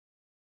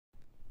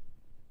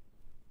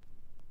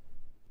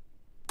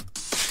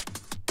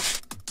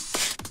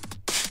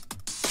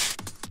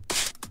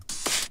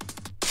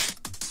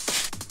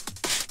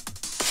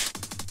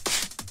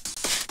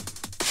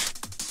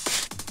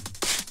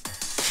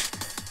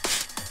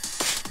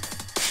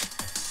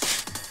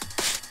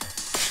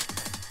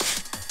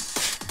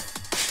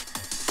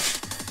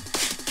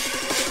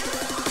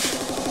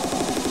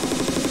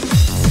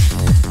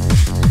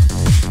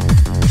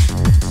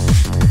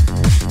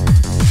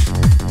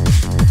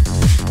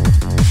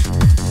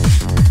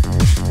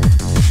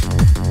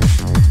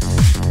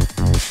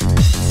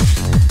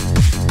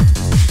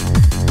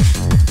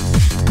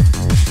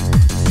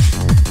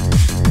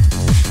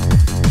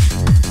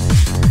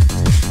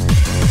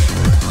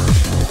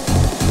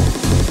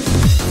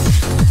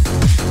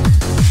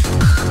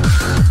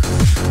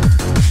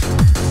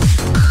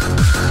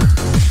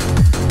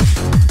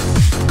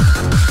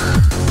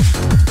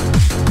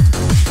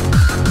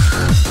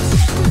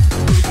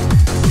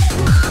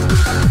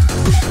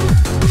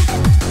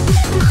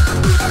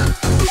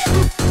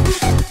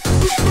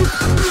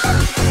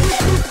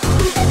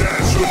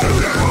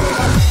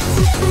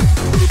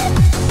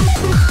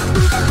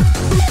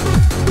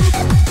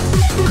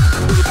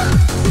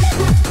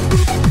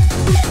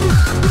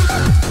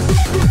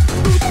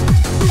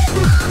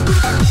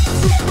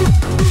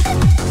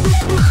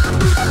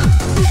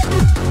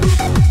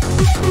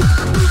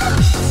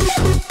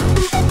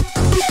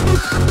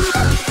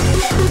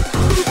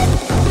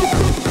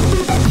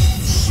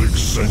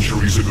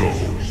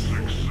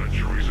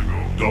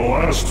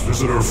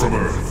Visitor from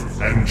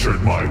Earth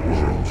entered my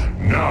world.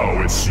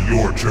 Now it's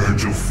your turn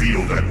to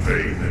feel that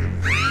pain.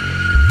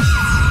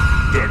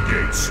 The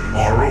gates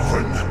are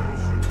open.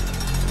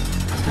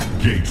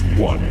 Gate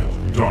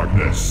 1,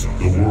 darkness,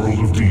 the world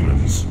of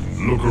demons.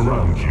 Look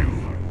around you,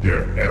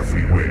 they're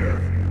everywhere.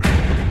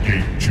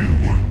 Gate 2,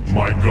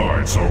 my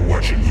guards are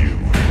watching you.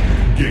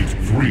 Gate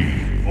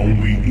 3,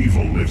 only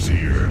evil lives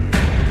here.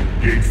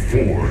 Gate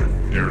 4,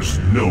 there's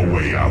no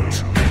way out.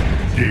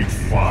 Gate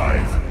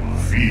 5,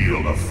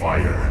 feel the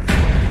fire.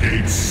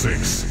 Gate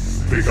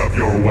 6, pick up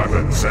your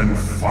weapons and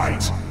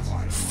fight.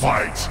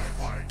 Fight!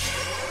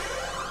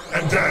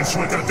 And dance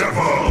with the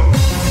devil!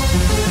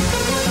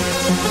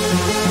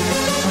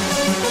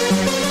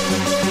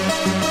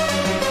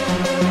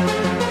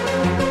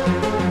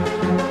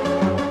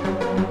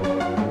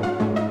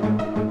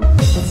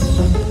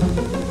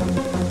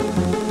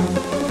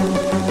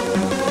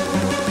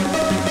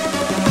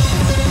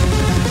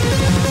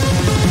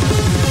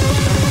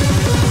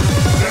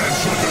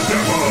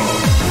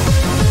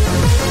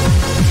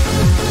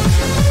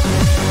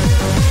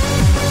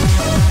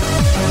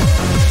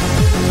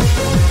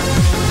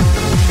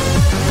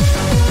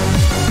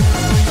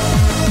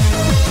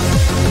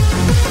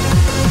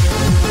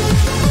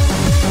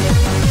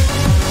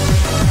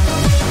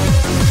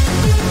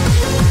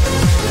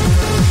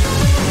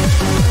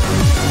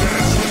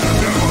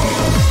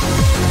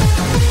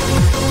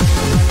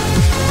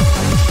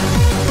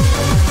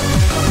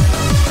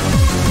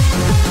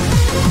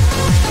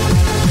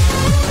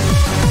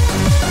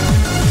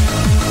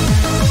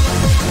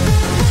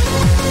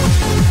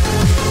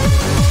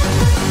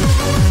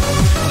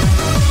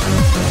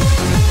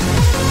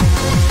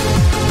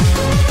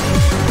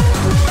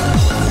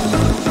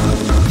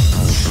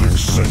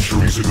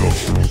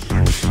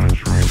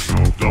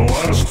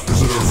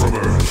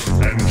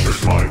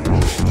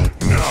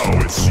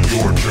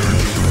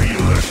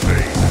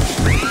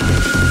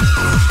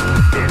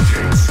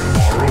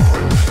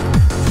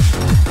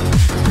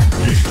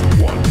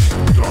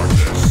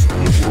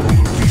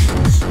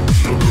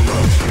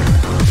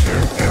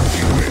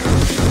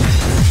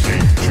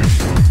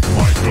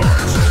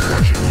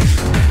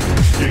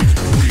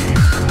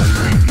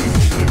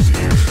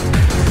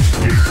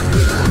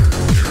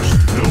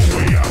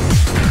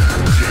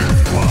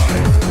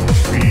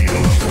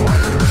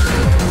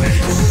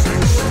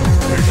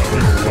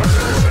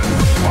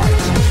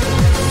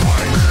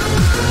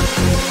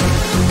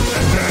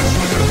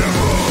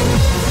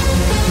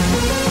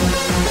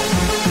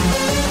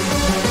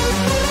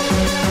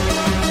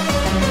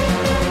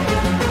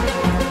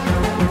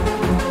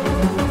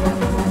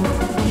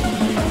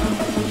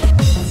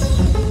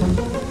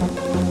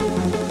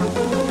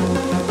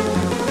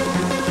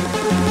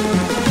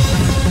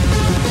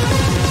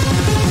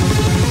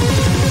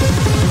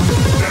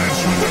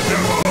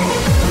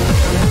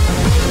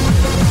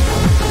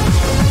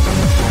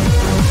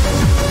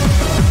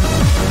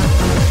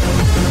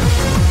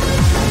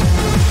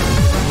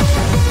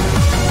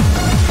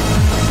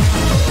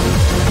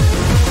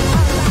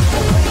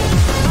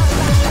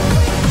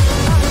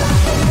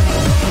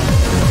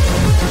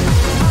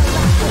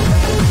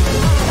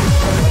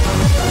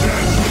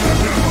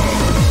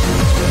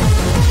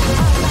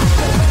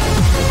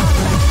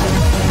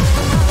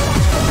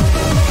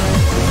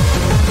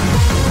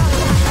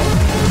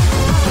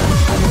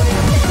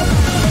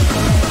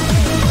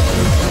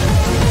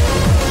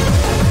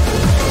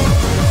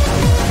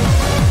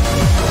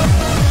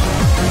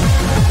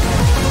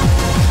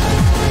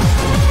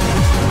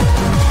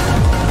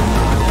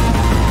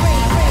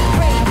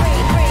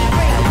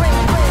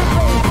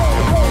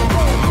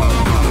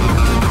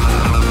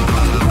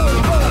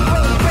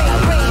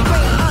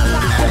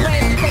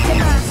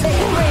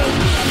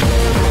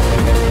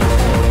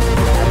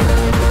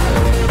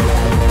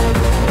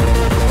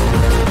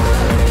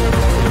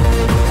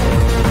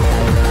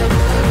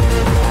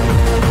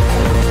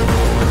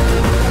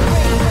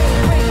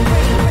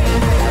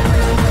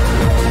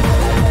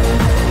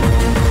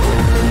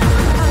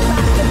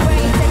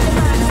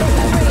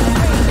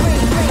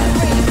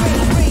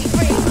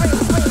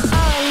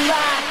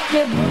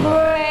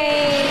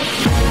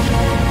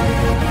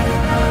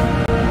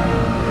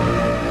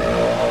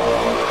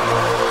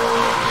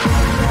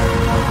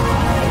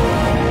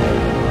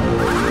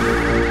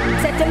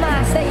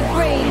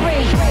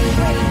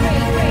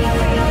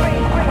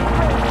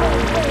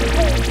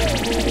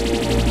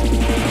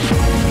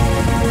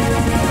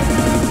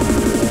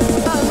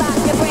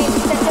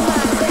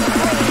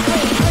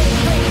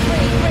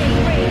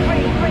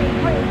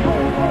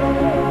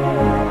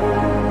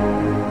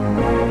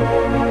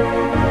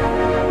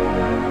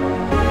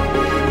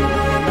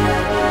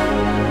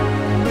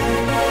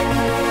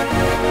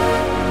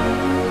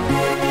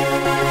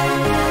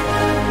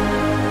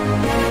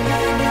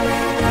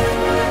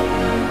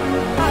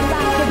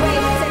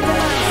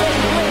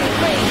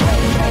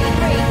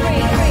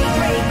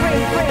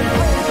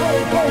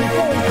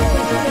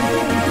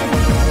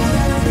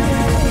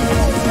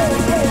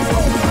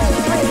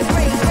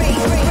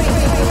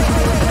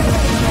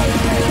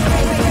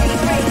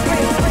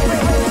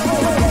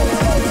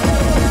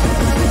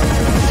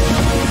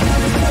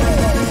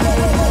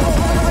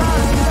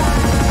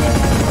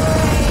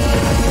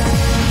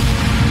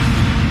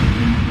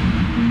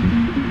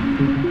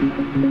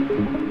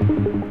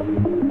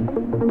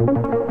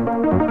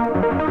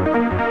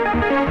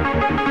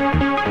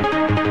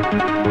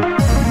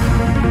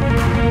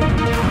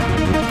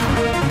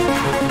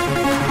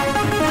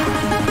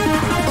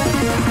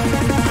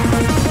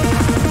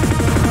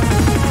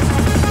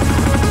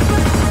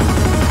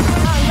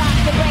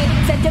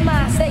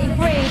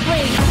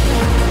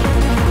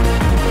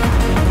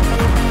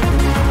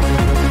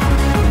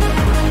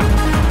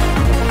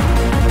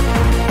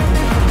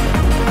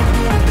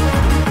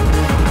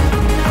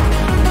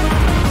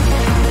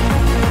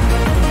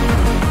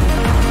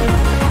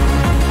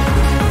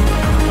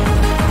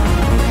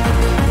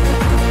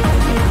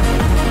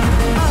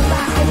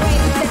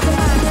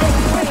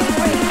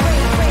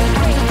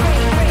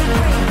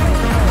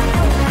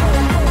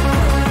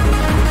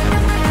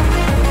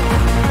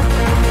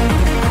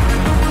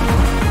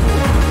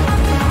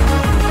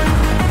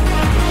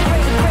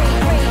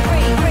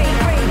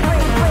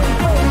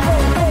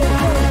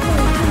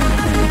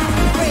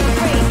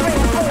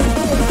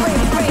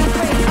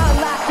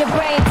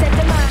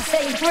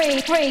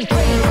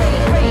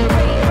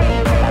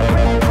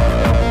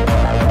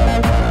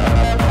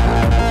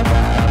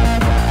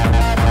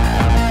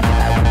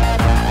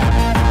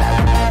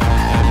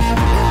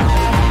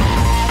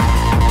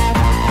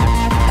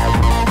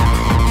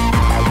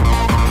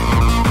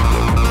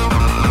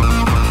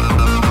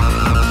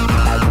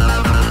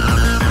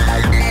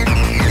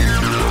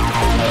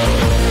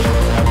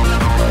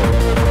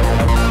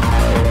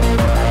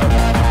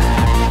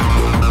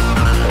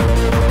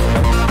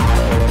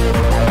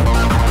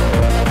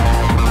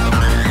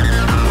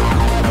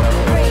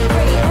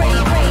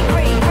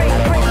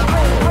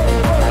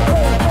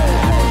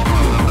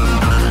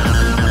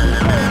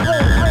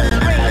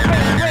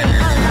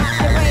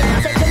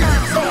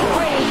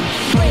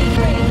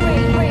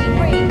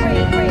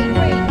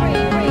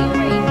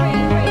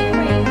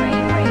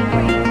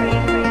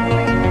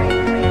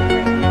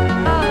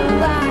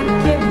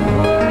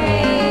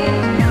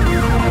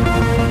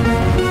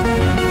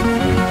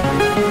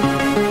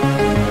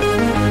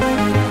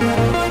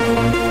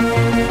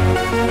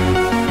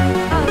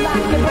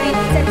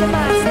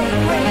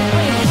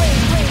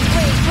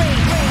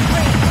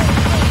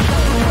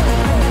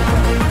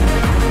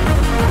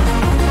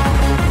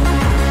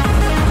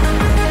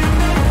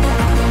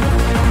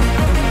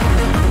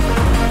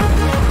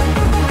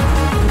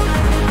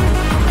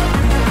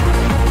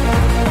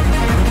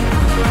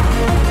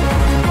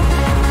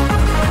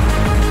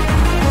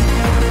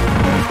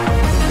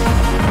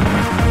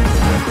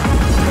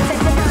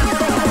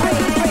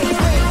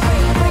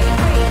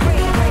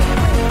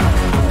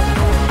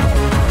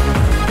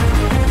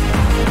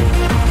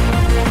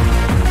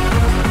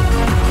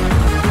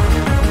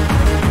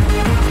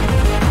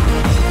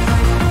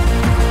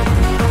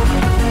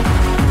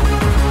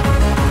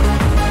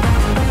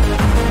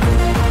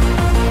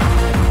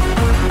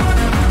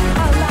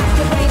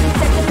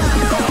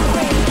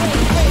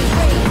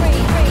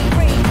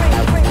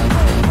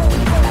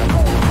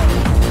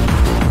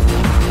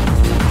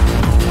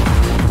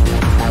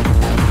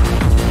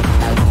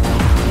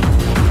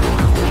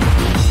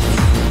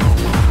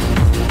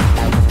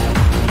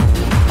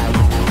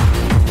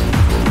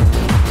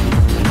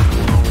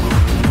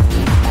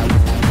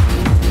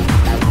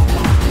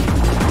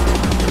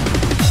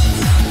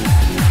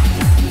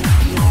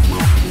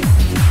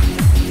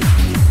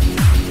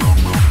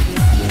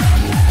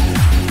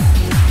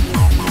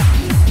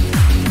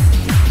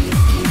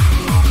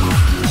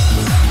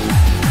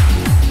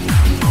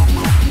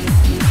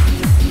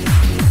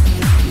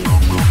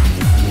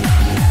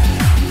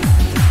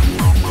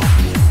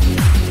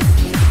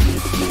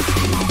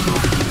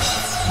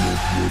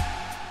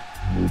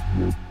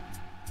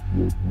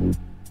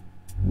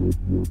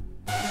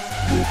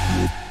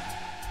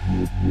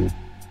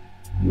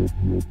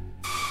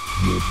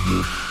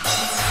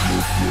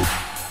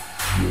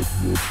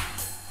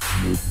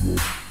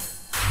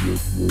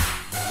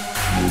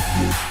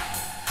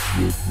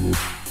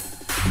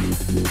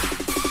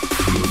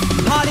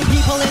 Party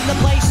people in the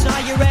place,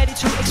 are you ready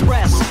to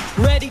express?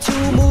 Ready to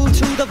move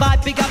to the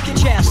vibe, big up your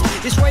chest.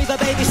 This raver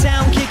baby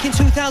sound kick in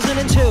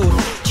 2002.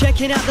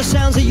 Checking out the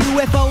sounds of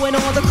UFO and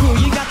all the crew.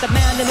 You got the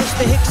man and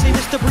Mr. Hicksy,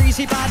 Mr.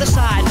 Breezy by the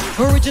side.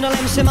 Original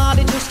MC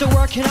Marley just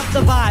working up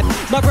the vibe.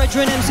 My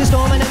brethren MC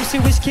Storm and MC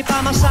Whiskey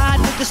by my side.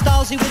 With the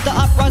Stalsy, with the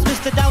uprise,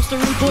 Mr. Douse, the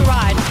Regal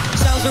Ride.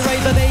 Sounds of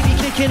raver baby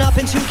kicking up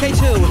in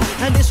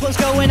 2K2. And this one's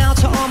going out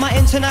to all my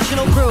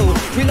international crew.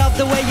 We love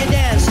the way you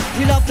dance,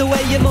 we love the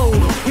way you move.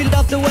 We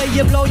love the way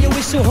you blow your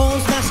whistle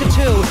horns massive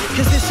too.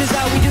 Cause this is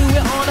how we do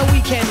it on a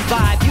weekend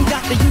vibe. You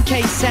got the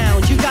UK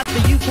sound, you got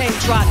the UK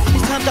trot.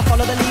 It's time to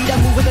follow the leader,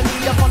 move with the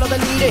leader, follow the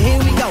leader. Here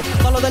we go,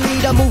 follow the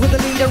leader, move with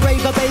the leader.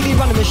 Raver baby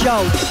running the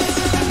show.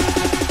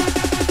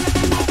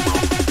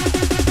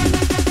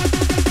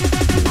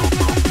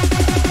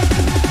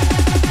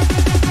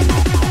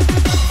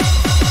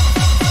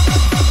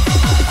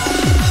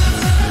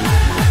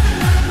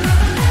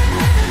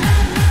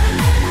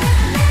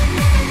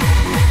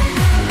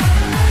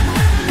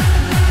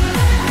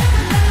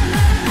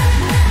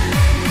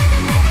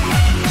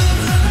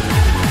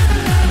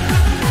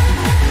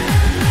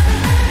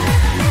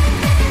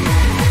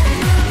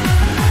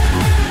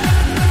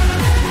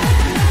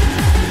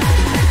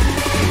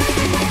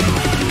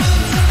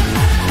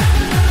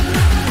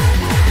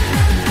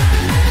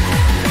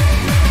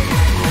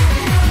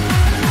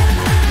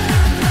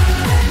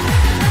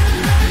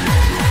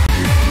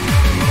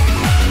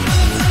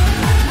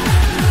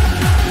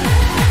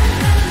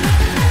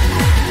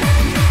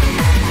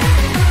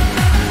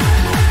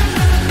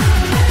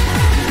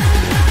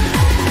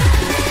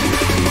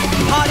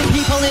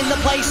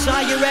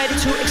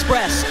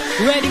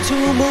 ready to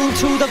move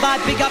to the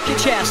vibe, big up your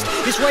chest.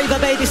 It's Raver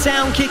Baby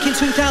sound kicking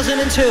 2002.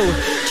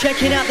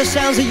 Checking out the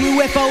sounds of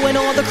UFO and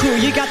all the crew.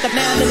 You got the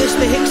man, the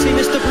Mr. Hicksy,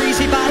 Mr.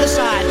 Breezy by the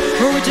side.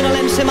 Original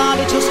MC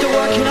Marley just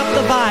working up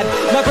the vibe.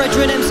 My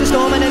brethren MC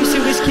Storm and MC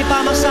Whiskey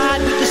by my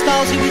side. With the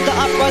Stalsy, with the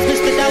uprise,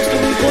 Mr. Douse, the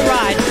roof will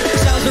ride.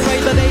 Sounds of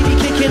Raver Baby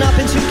kicking up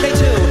in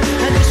 2K2.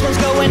 And this one's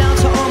going out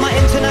to all my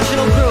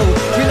international crew.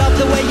 We love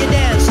the way you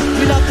dance,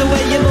 we love the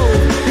way you move,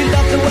 we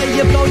love the way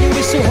you blow your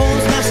whistle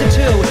horns massive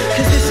too.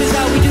 Cause this is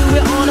how we do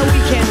it on a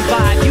weekend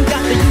vibe. You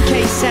got the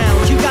UK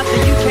sound, you got the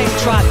UK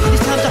tribe.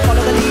 It's time to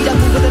follow the leader,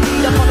 move with the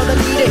leader, follow the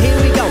leader, here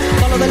we go.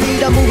 Follow the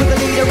leader, move with the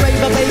leader,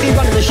 Raver Baby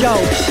running the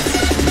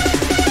show.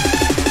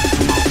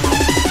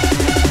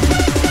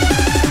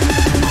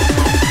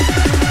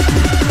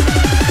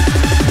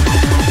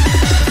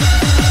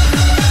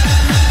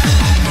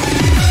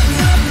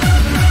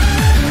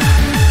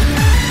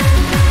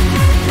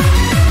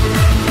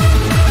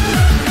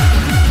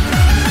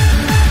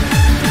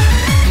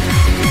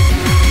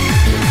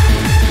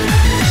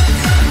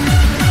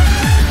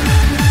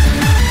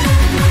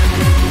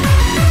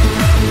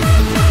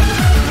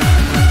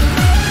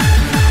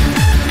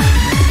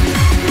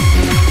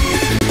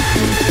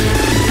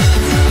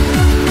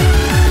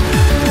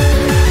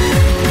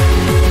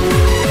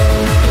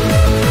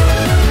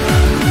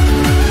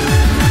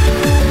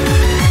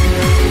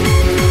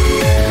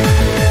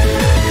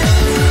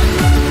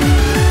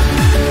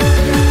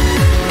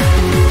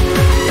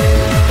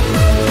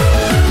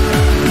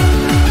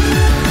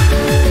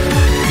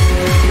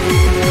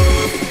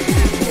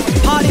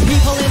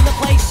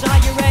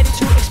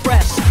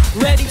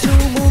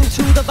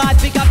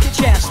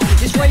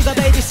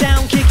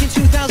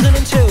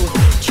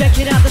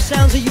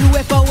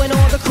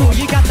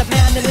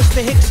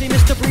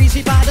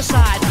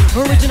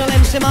 Original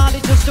MC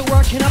Marley just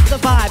working up the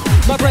vibe.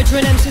 My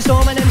brethren MC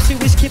Storm and MC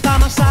Whiskey by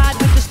my side.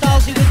 With the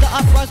Stalsy, with the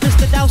uprise,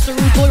 Mr. Douse, the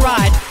rude boy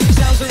ride.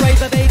 Sounds of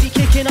Raver Baby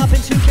kicking up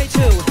in 2K2.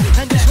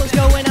 And this one's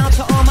going out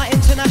to all my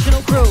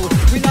international crew.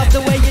 We love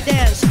the way you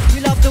dance, we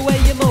love the way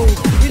you move,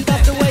 we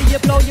love the way you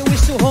blow your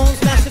whistle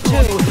horns massive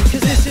too.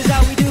 Cause this is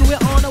how we do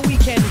it on a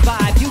weekend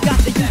vibe. You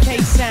got the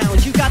UK sound,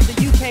 you got the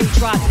UK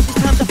tribe.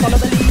 It's time to follow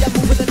the leader,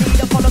 move with the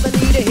leader, follow the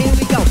leader, here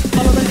we go.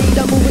 Follow the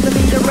leader, move with the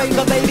leader,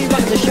 Raver Baby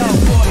run the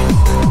show.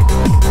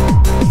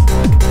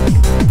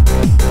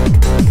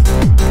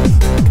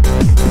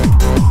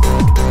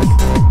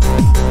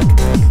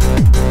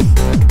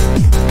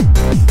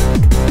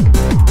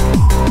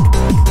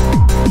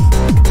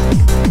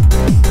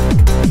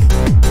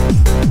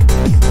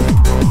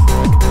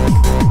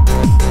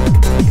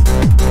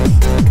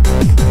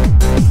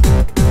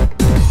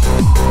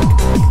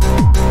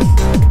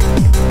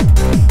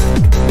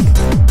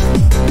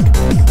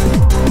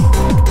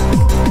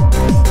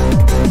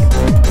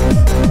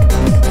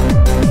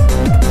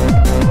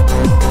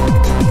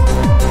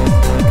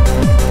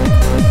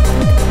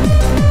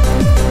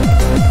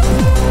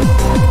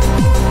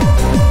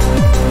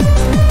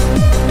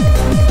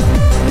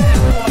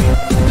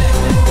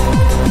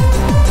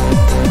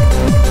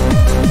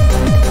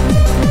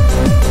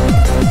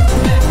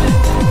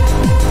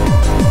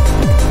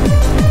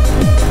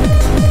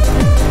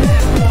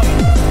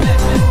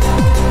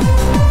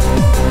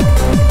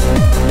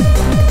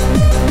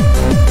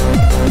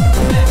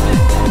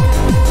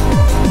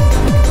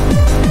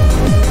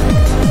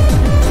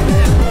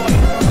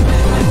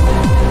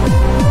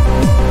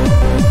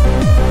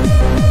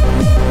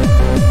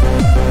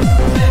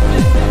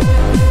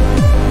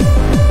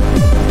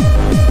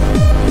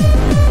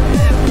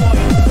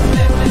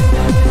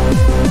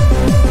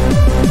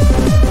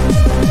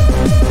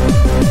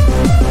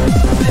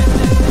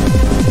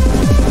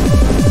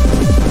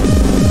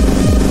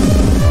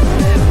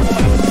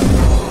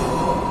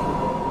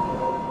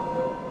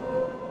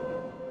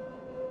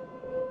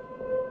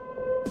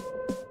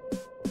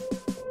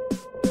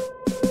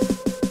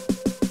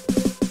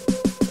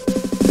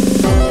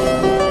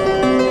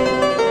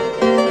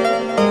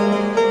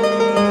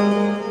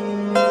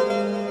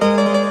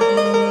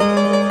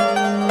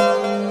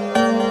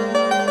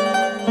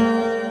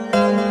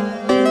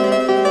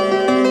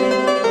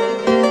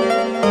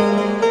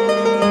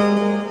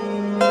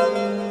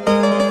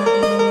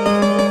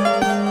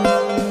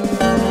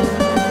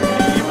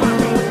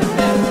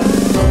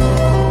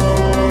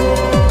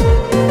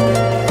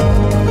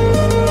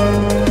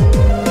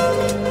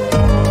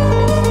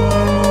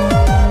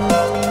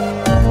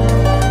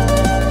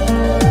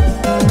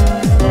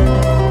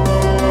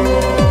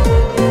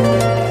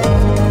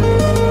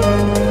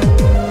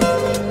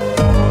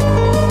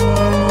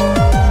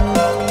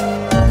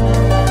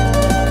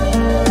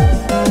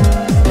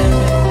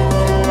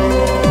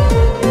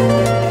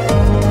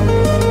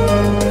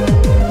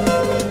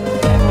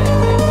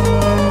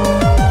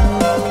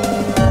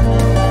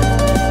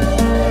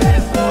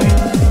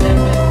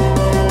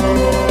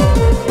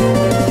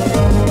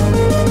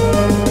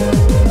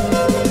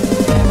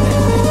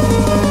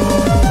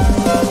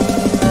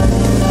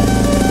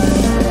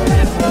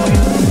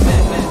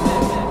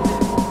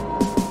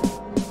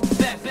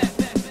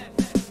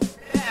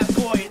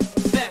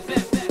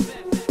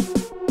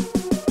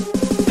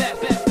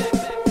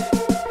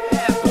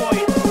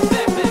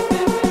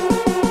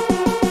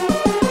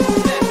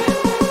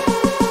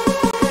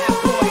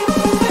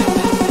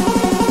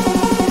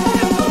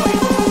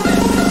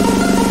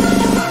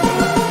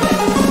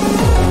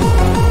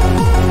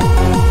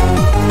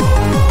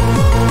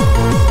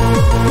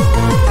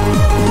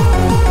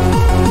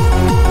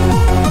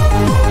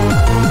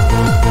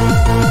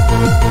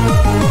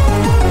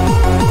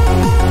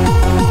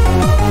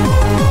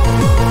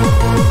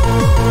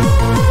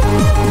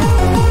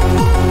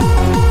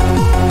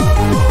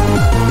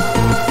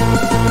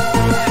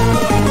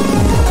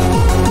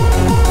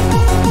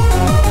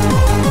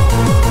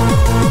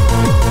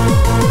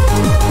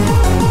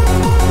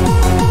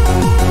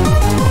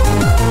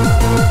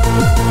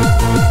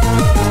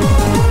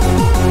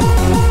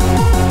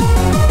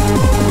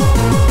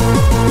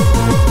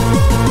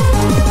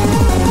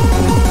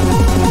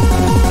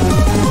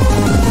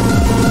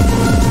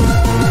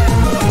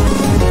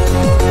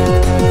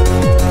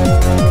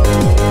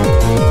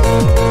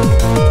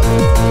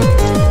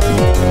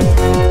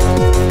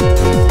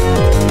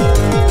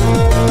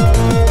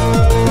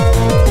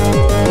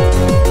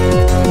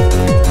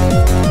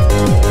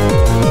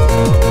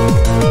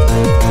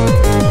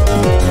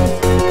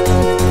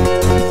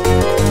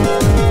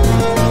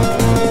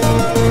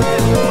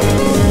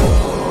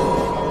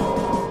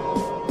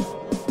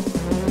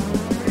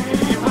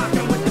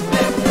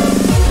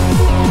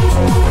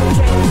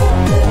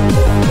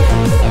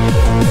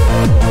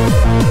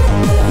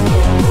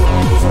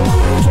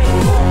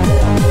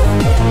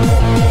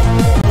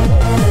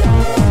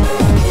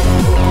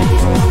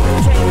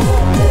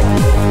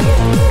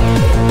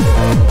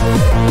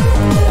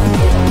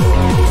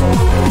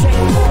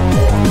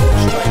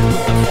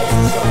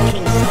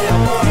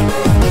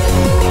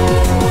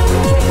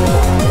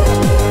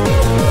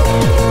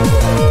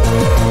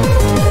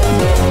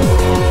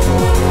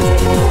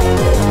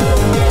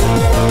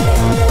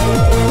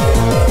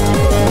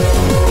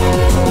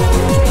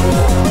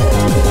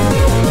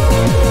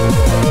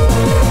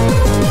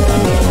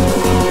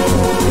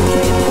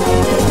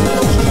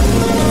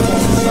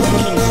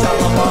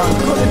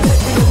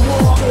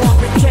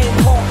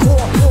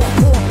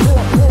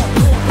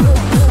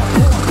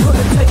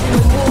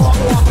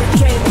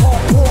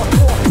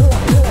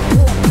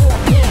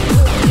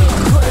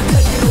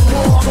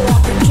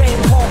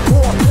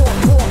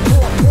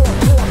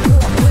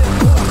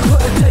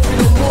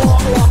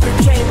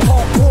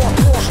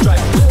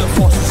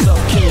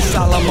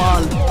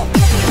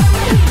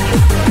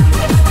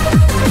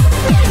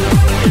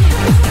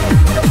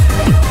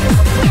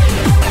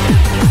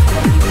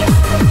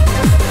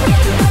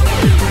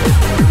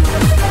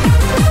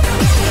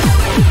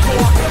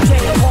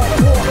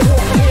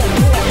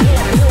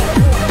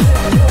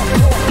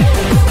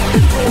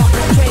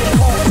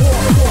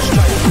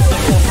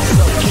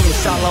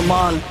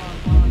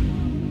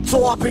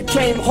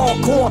 became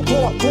hardcore.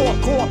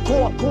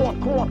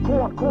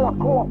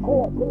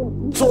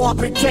 So I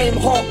became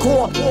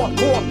hardcore.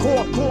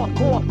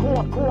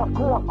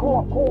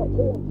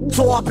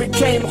 So I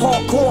became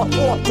hardcore.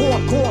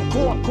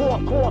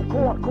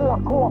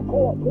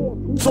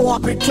 So I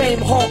became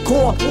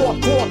hardcore.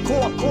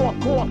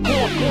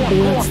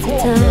 What's the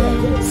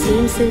time?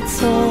 Seems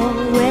it's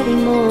already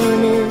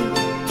morning.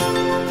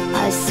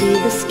 I see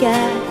the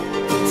sky,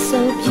 it's so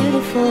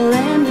beautiful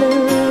and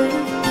blue.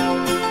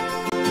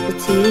 The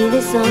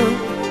TV's on,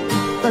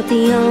 but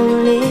the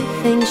only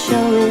thing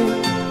showing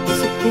is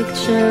a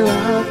picture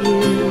of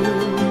you.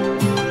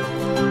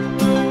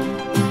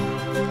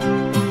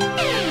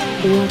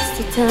 What's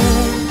the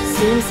time?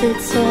 Seems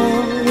it's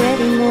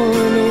already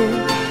morning.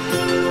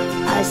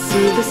 I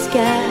see the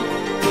sky,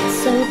 it's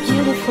so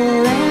beautiful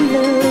and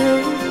blue.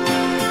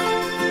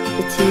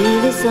 The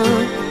TV's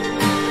on,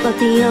 but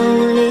the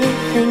only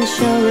thing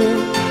showing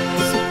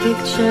is a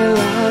picture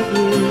of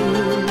you.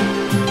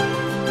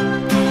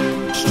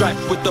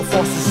 Strike with the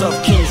forces of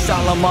King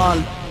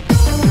Solomon.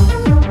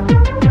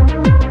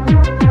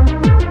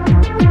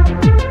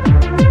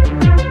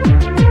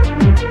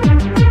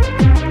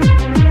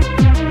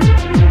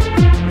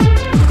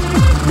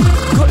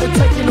 Couldn't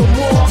take it no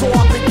more, so I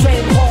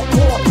became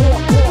hardcore.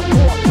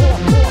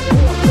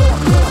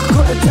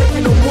 Couldn't take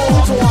it no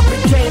more, so I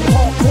became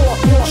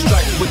hardcore.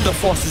 Strike with the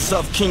forces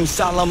of King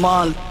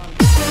Solomon.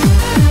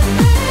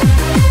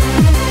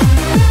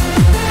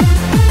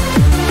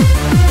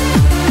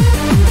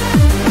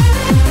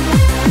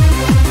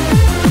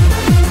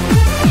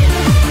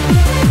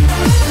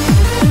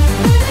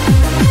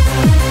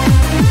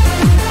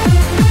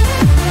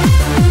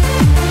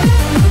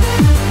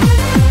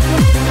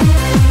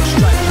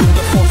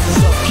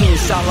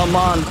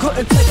 Solomon.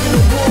 Couldn't take it no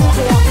more,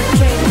 so I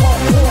became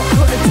hardcore.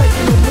 Couldn't take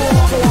it no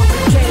more, so I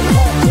became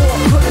hardcore.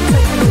 Couldn't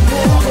take it no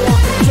more, so I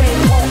became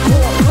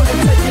hardcore. Couldn't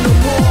take it no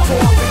more, so I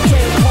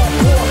became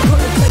hardcore.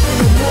 Couldn't take it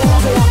no more,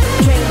 so I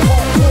became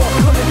hardcore.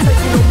 Couldn't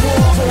take it no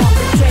more, so I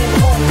became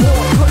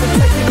hardcore. Couldn't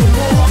take it no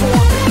more, so I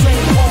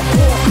became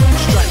hardcore.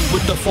 Strike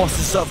with the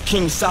forces of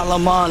King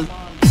Solomon.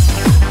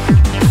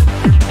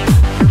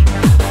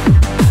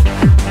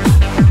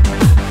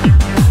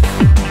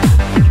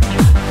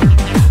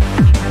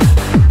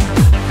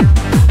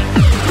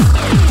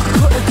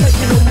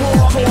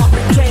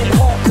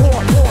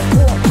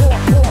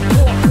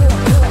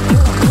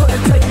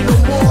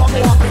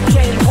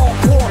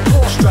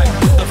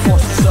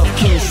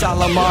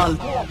 Solomon.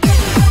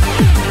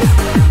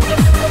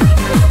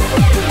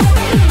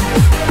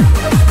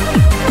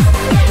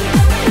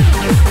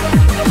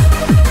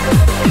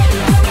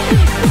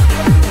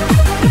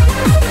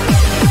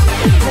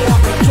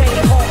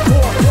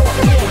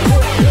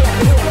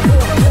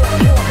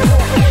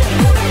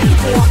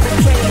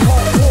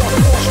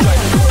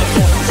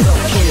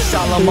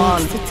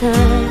 What's the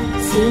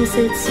time? Seems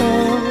it's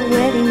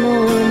already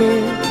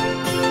morning.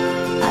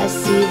 I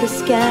see the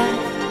sky,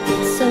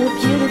 it's so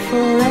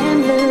beautiful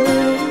and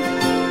blue.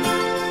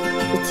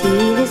 The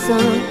TV's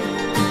on,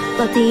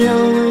 but the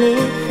only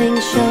thing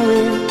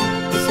showing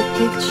is a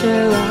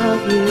picture of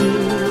you.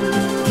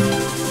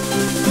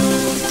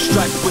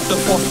 Strike with the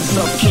forces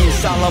of King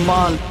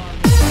Solomon.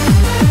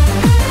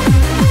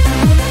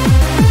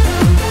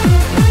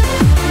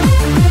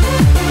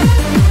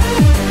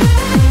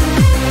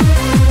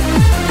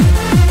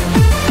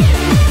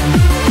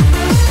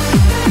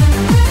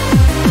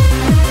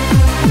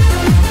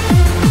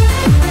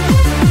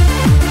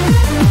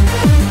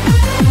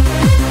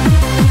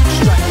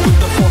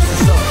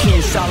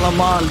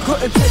 Solomon.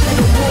 Couldn't take it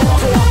no more,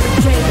 so I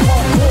became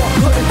hardcore.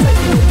 Couldn't take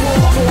it no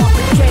more, so I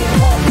became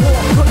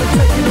hardcore. Couldn't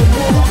take it no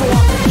more, so I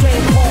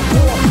became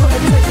hardcore.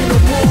 Couldn't take it no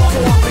more, so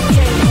I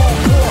became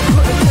hardcore.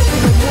 Couldn't take it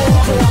no more,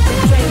 so I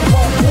became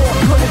hardcore.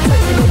 Couldn't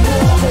take it no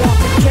more, so I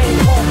became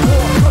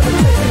hardcore. Couldn't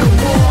take it no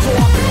more, so I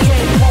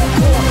became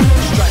hardcore.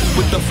 Strike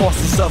with the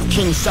forces of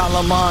King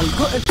Solomon.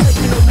 Couldn't take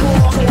it no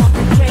more, so I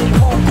became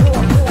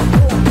hardcore.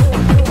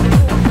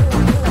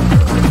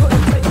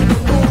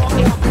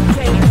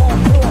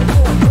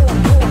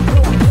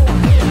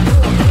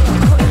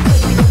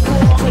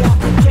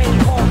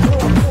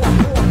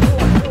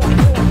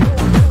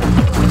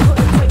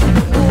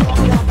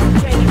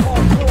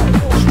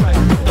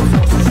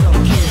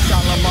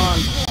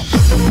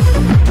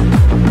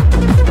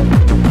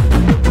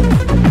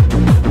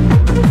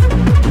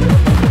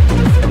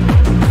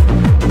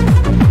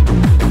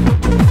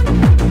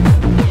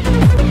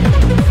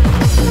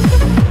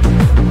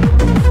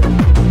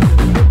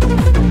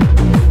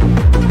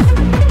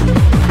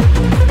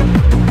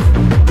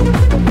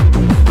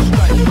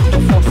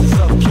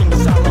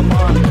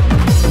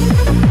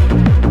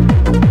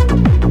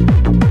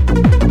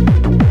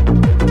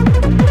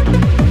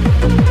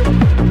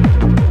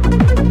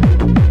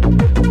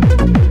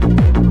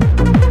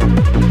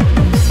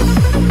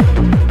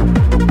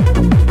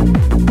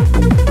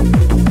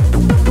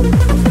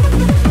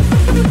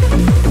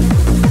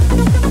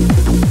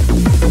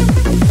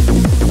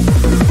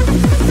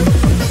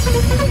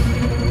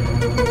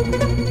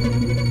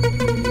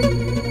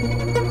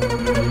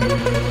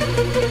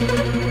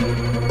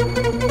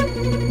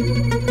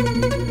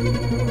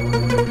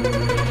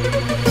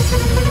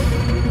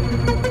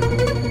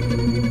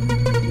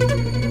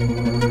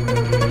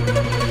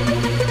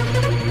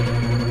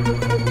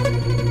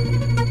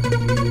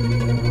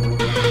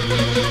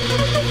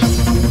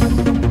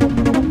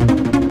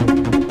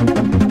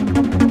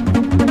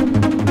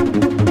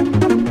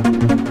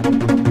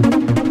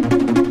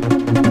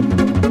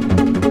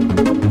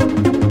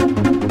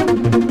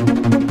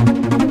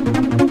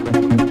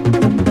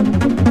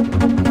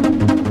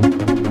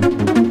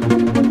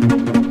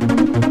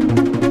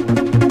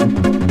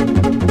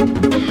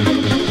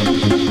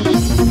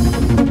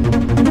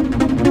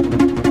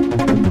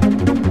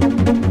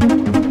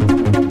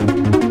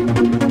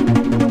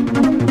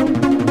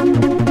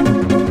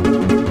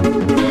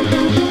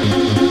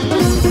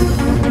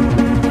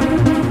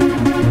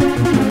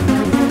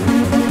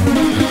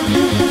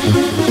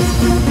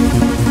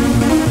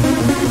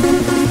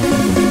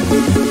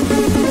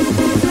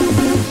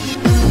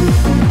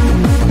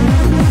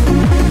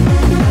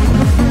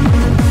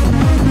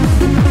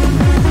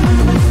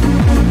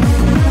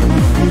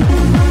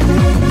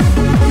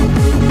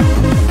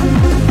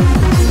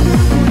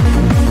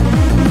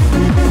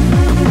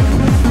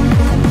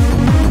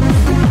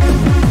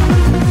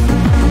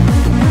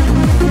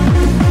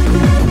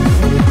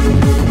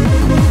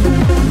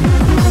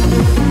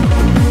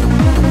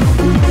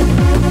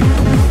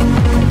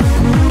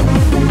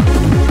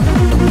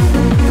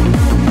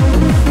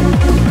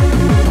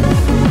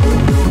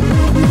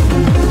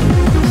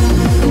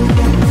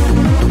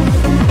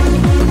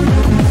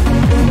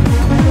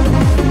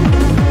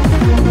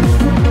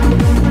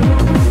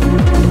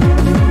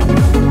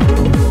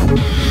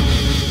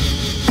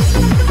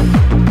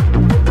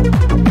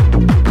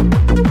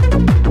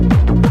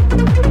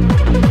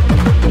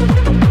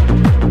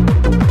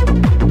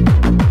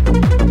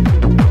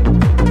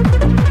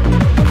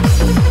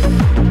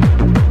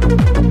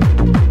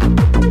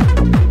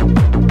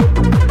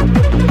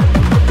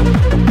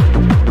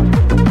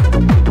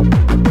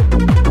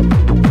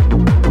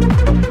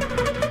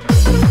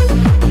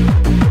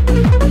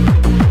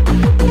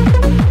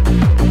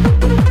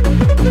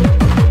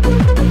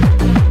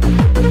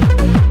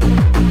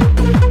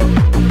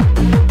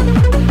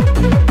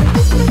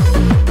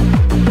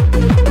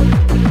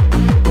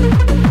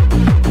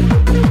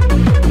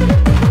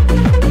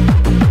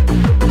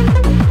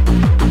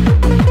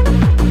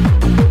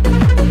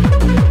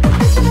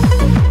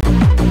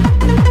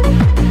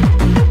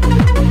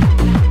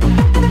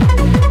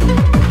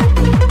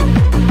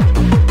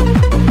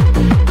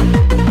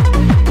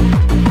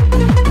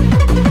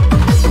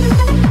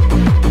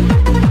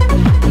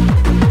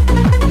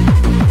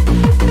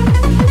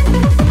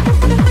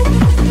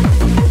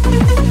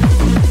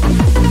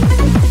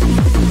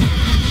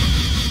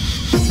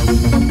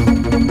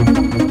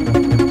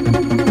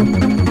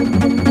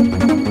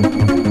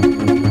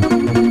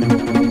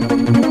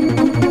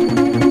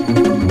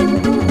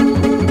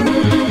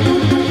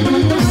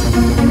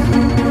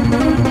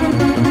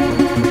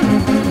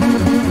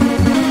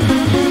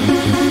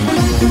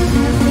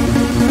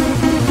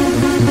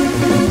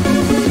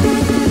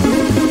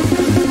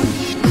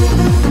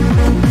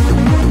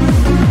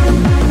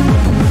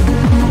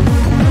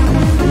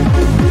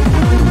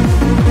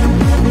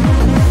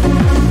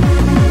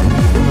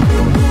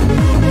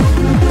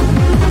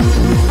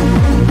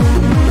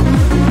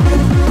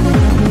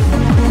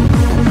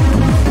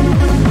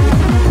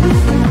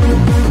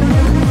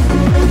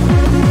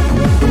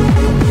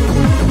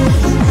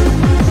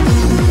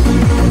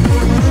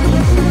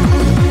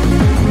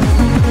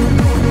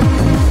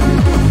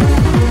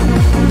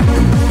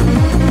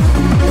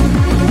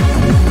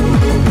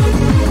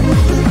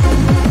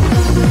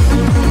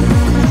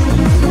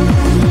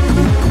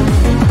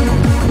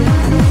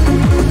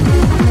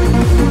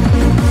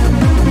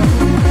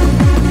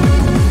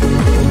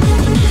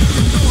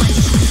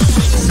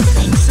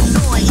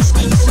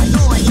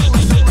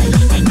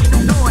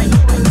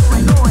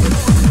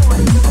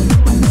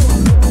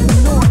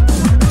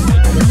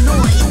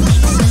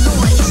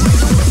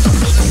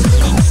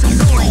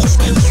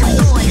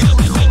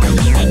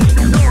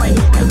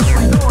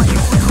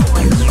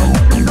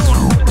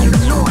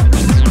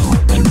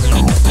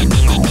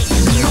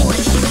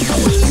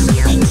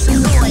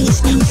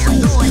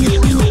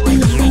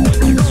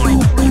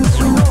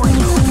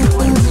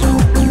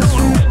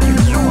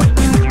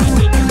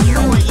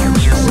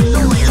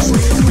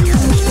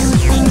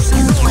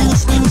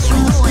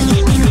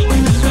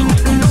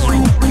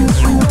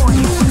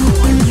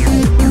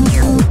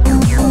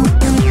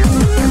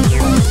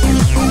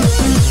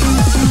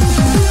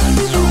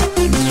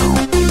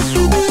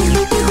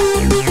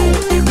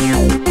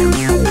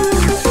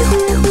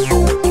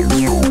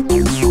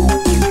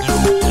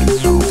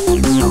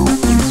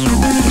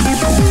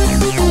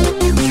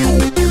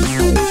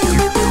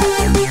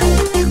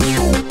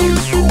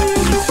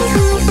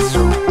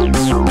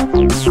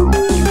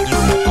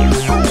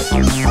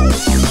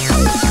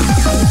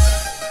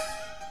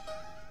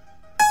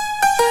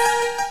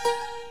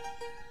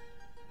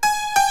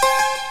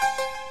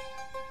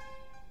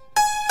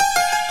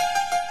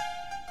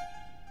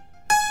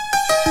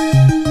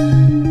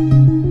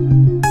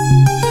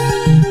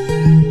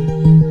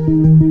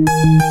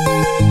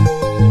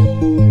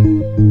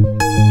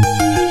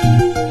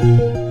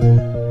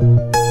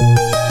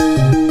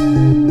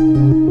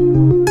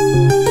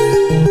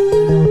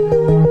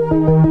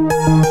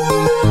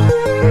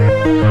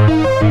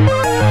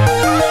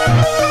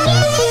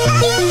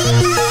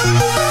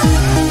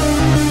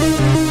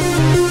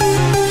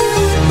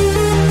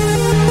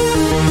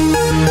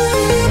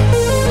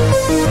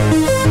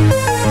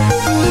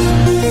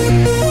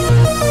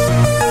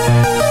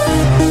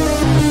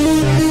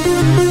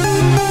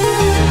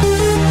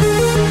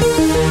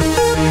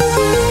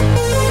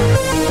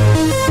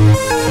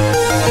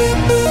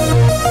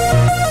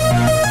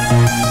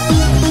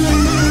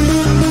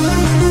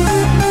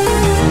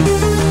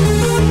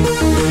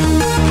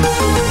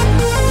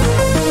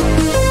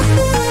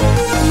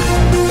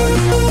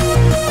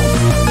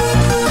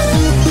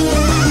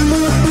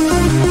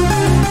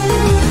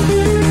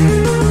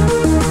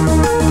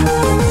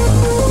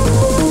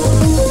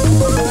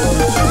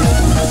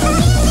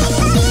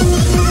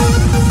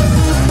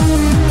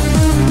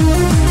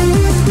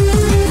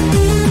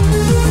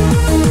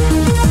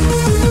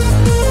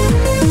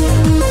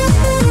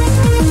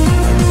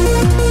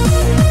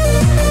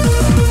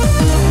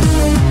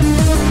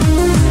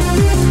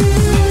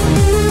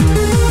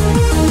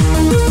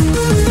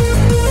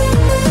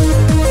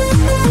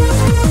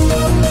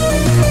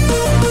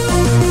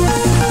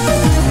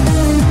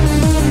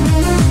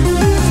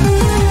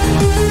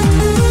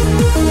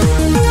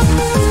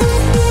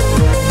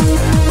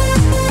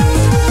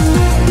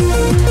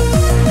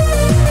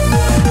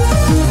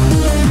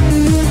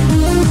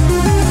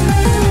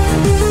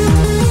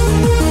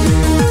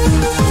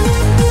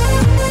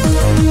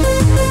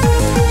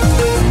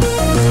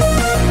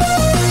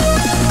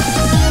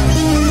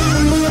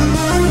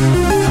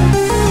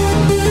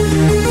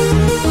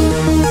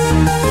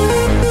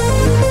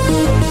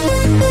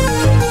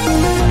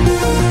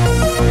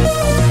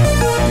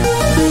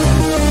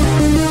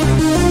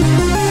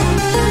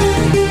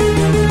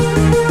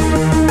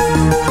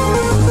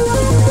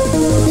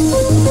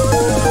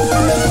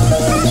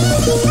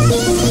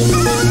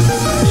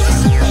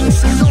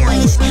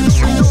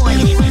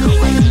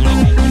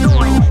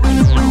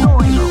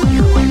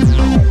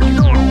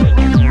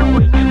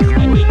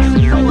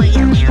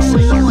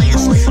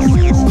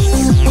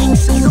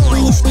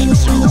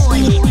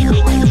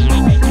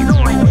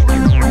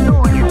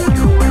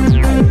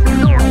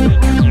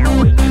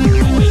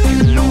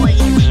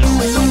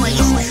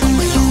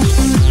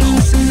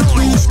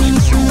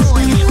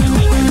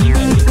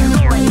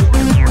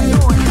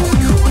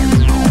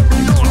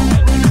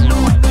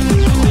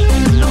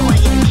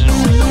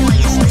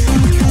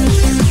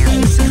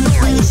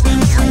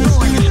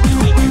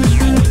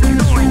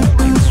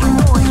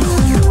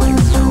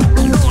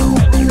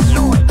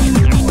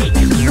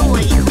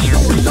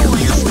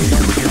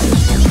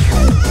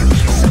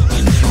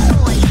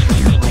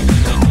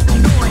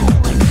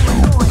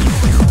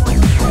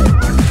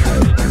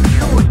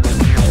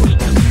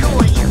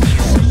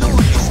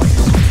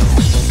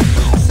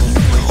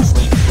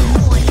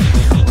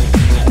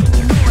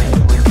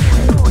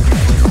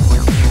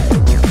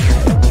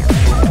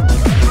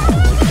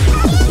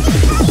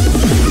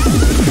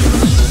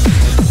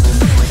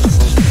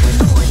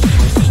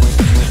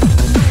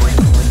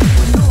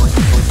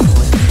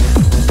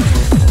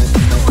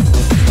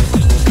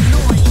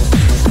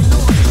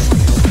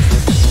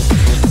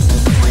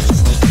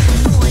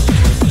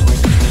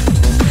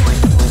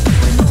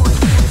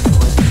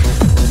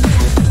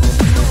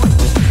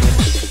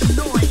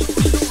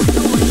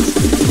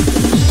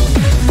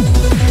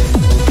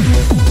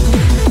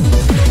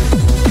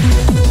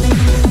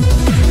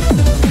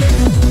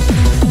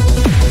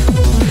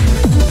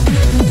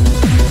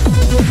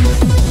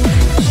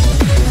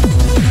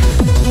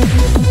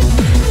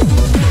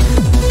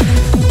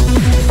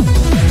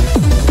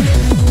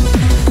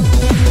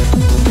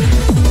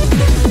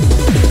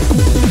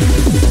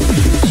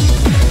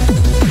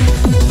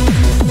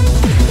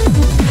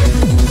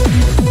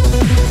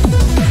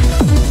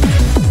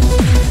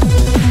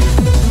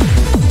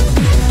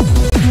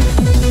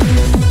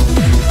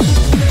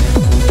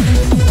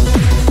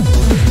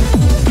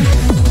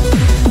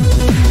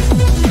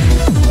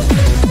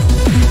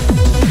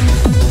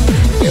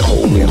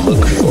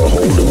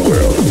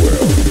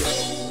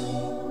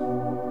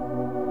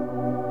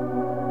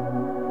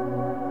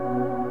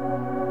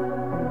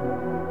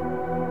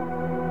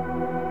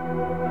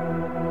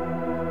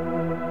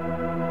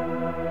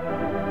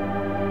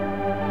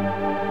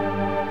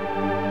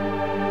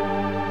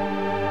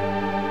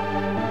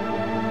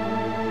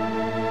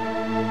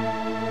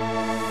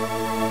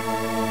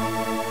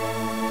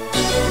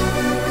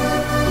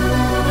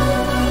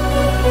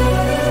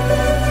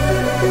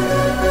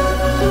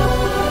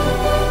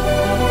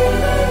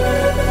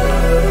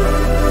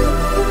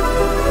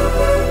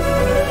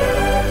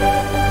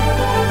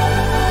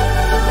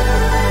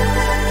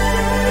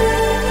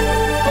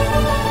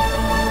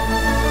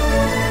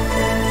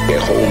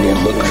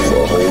 look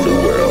for a whole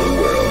new world.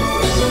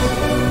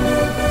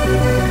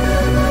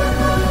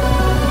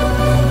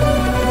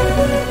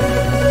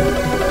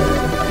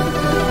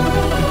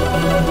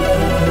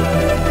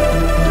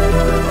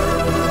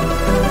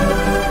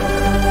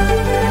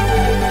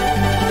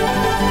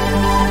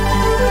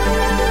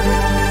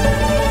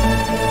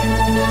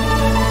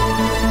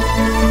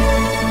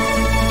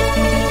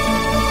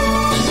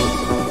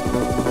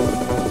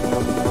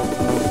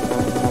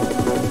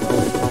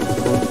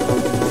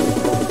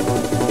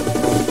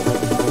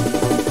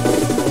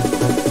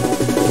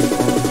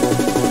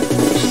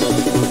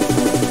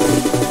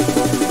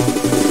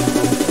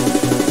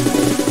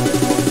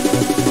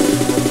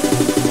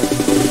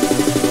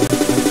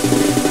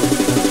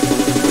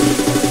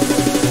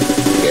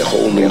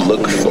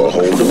 Look for a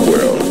whole new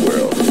world.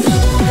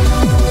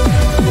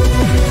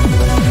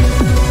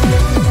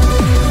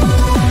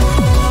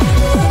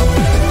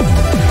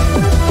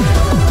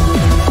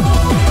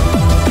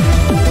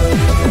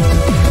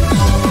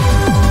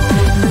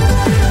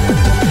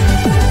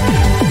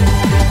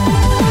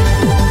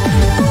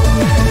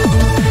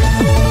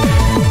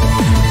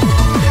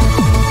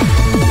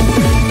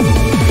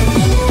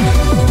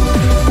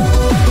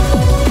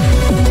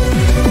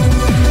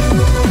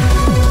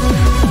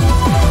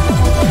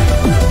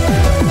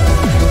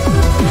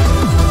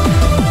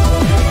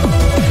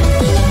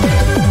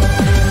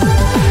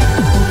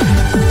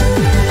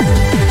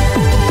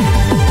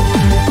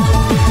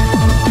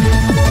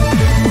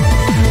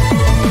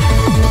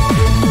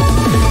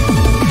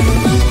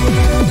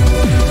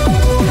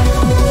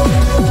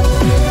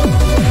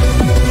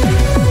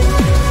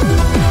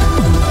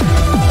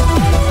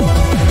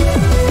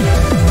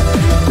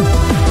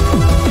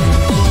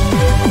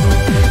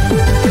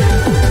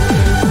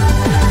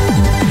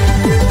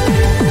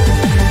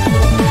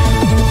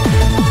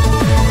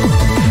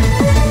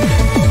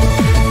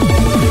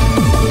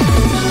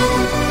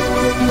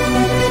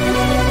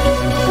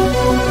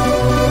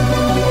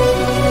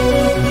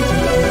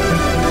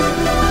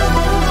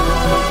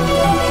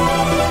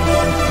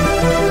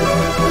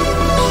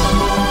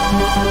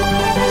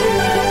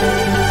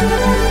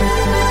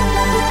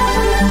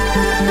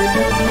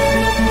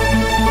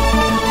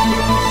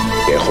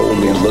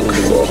 Look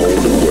for a whole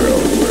new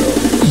world.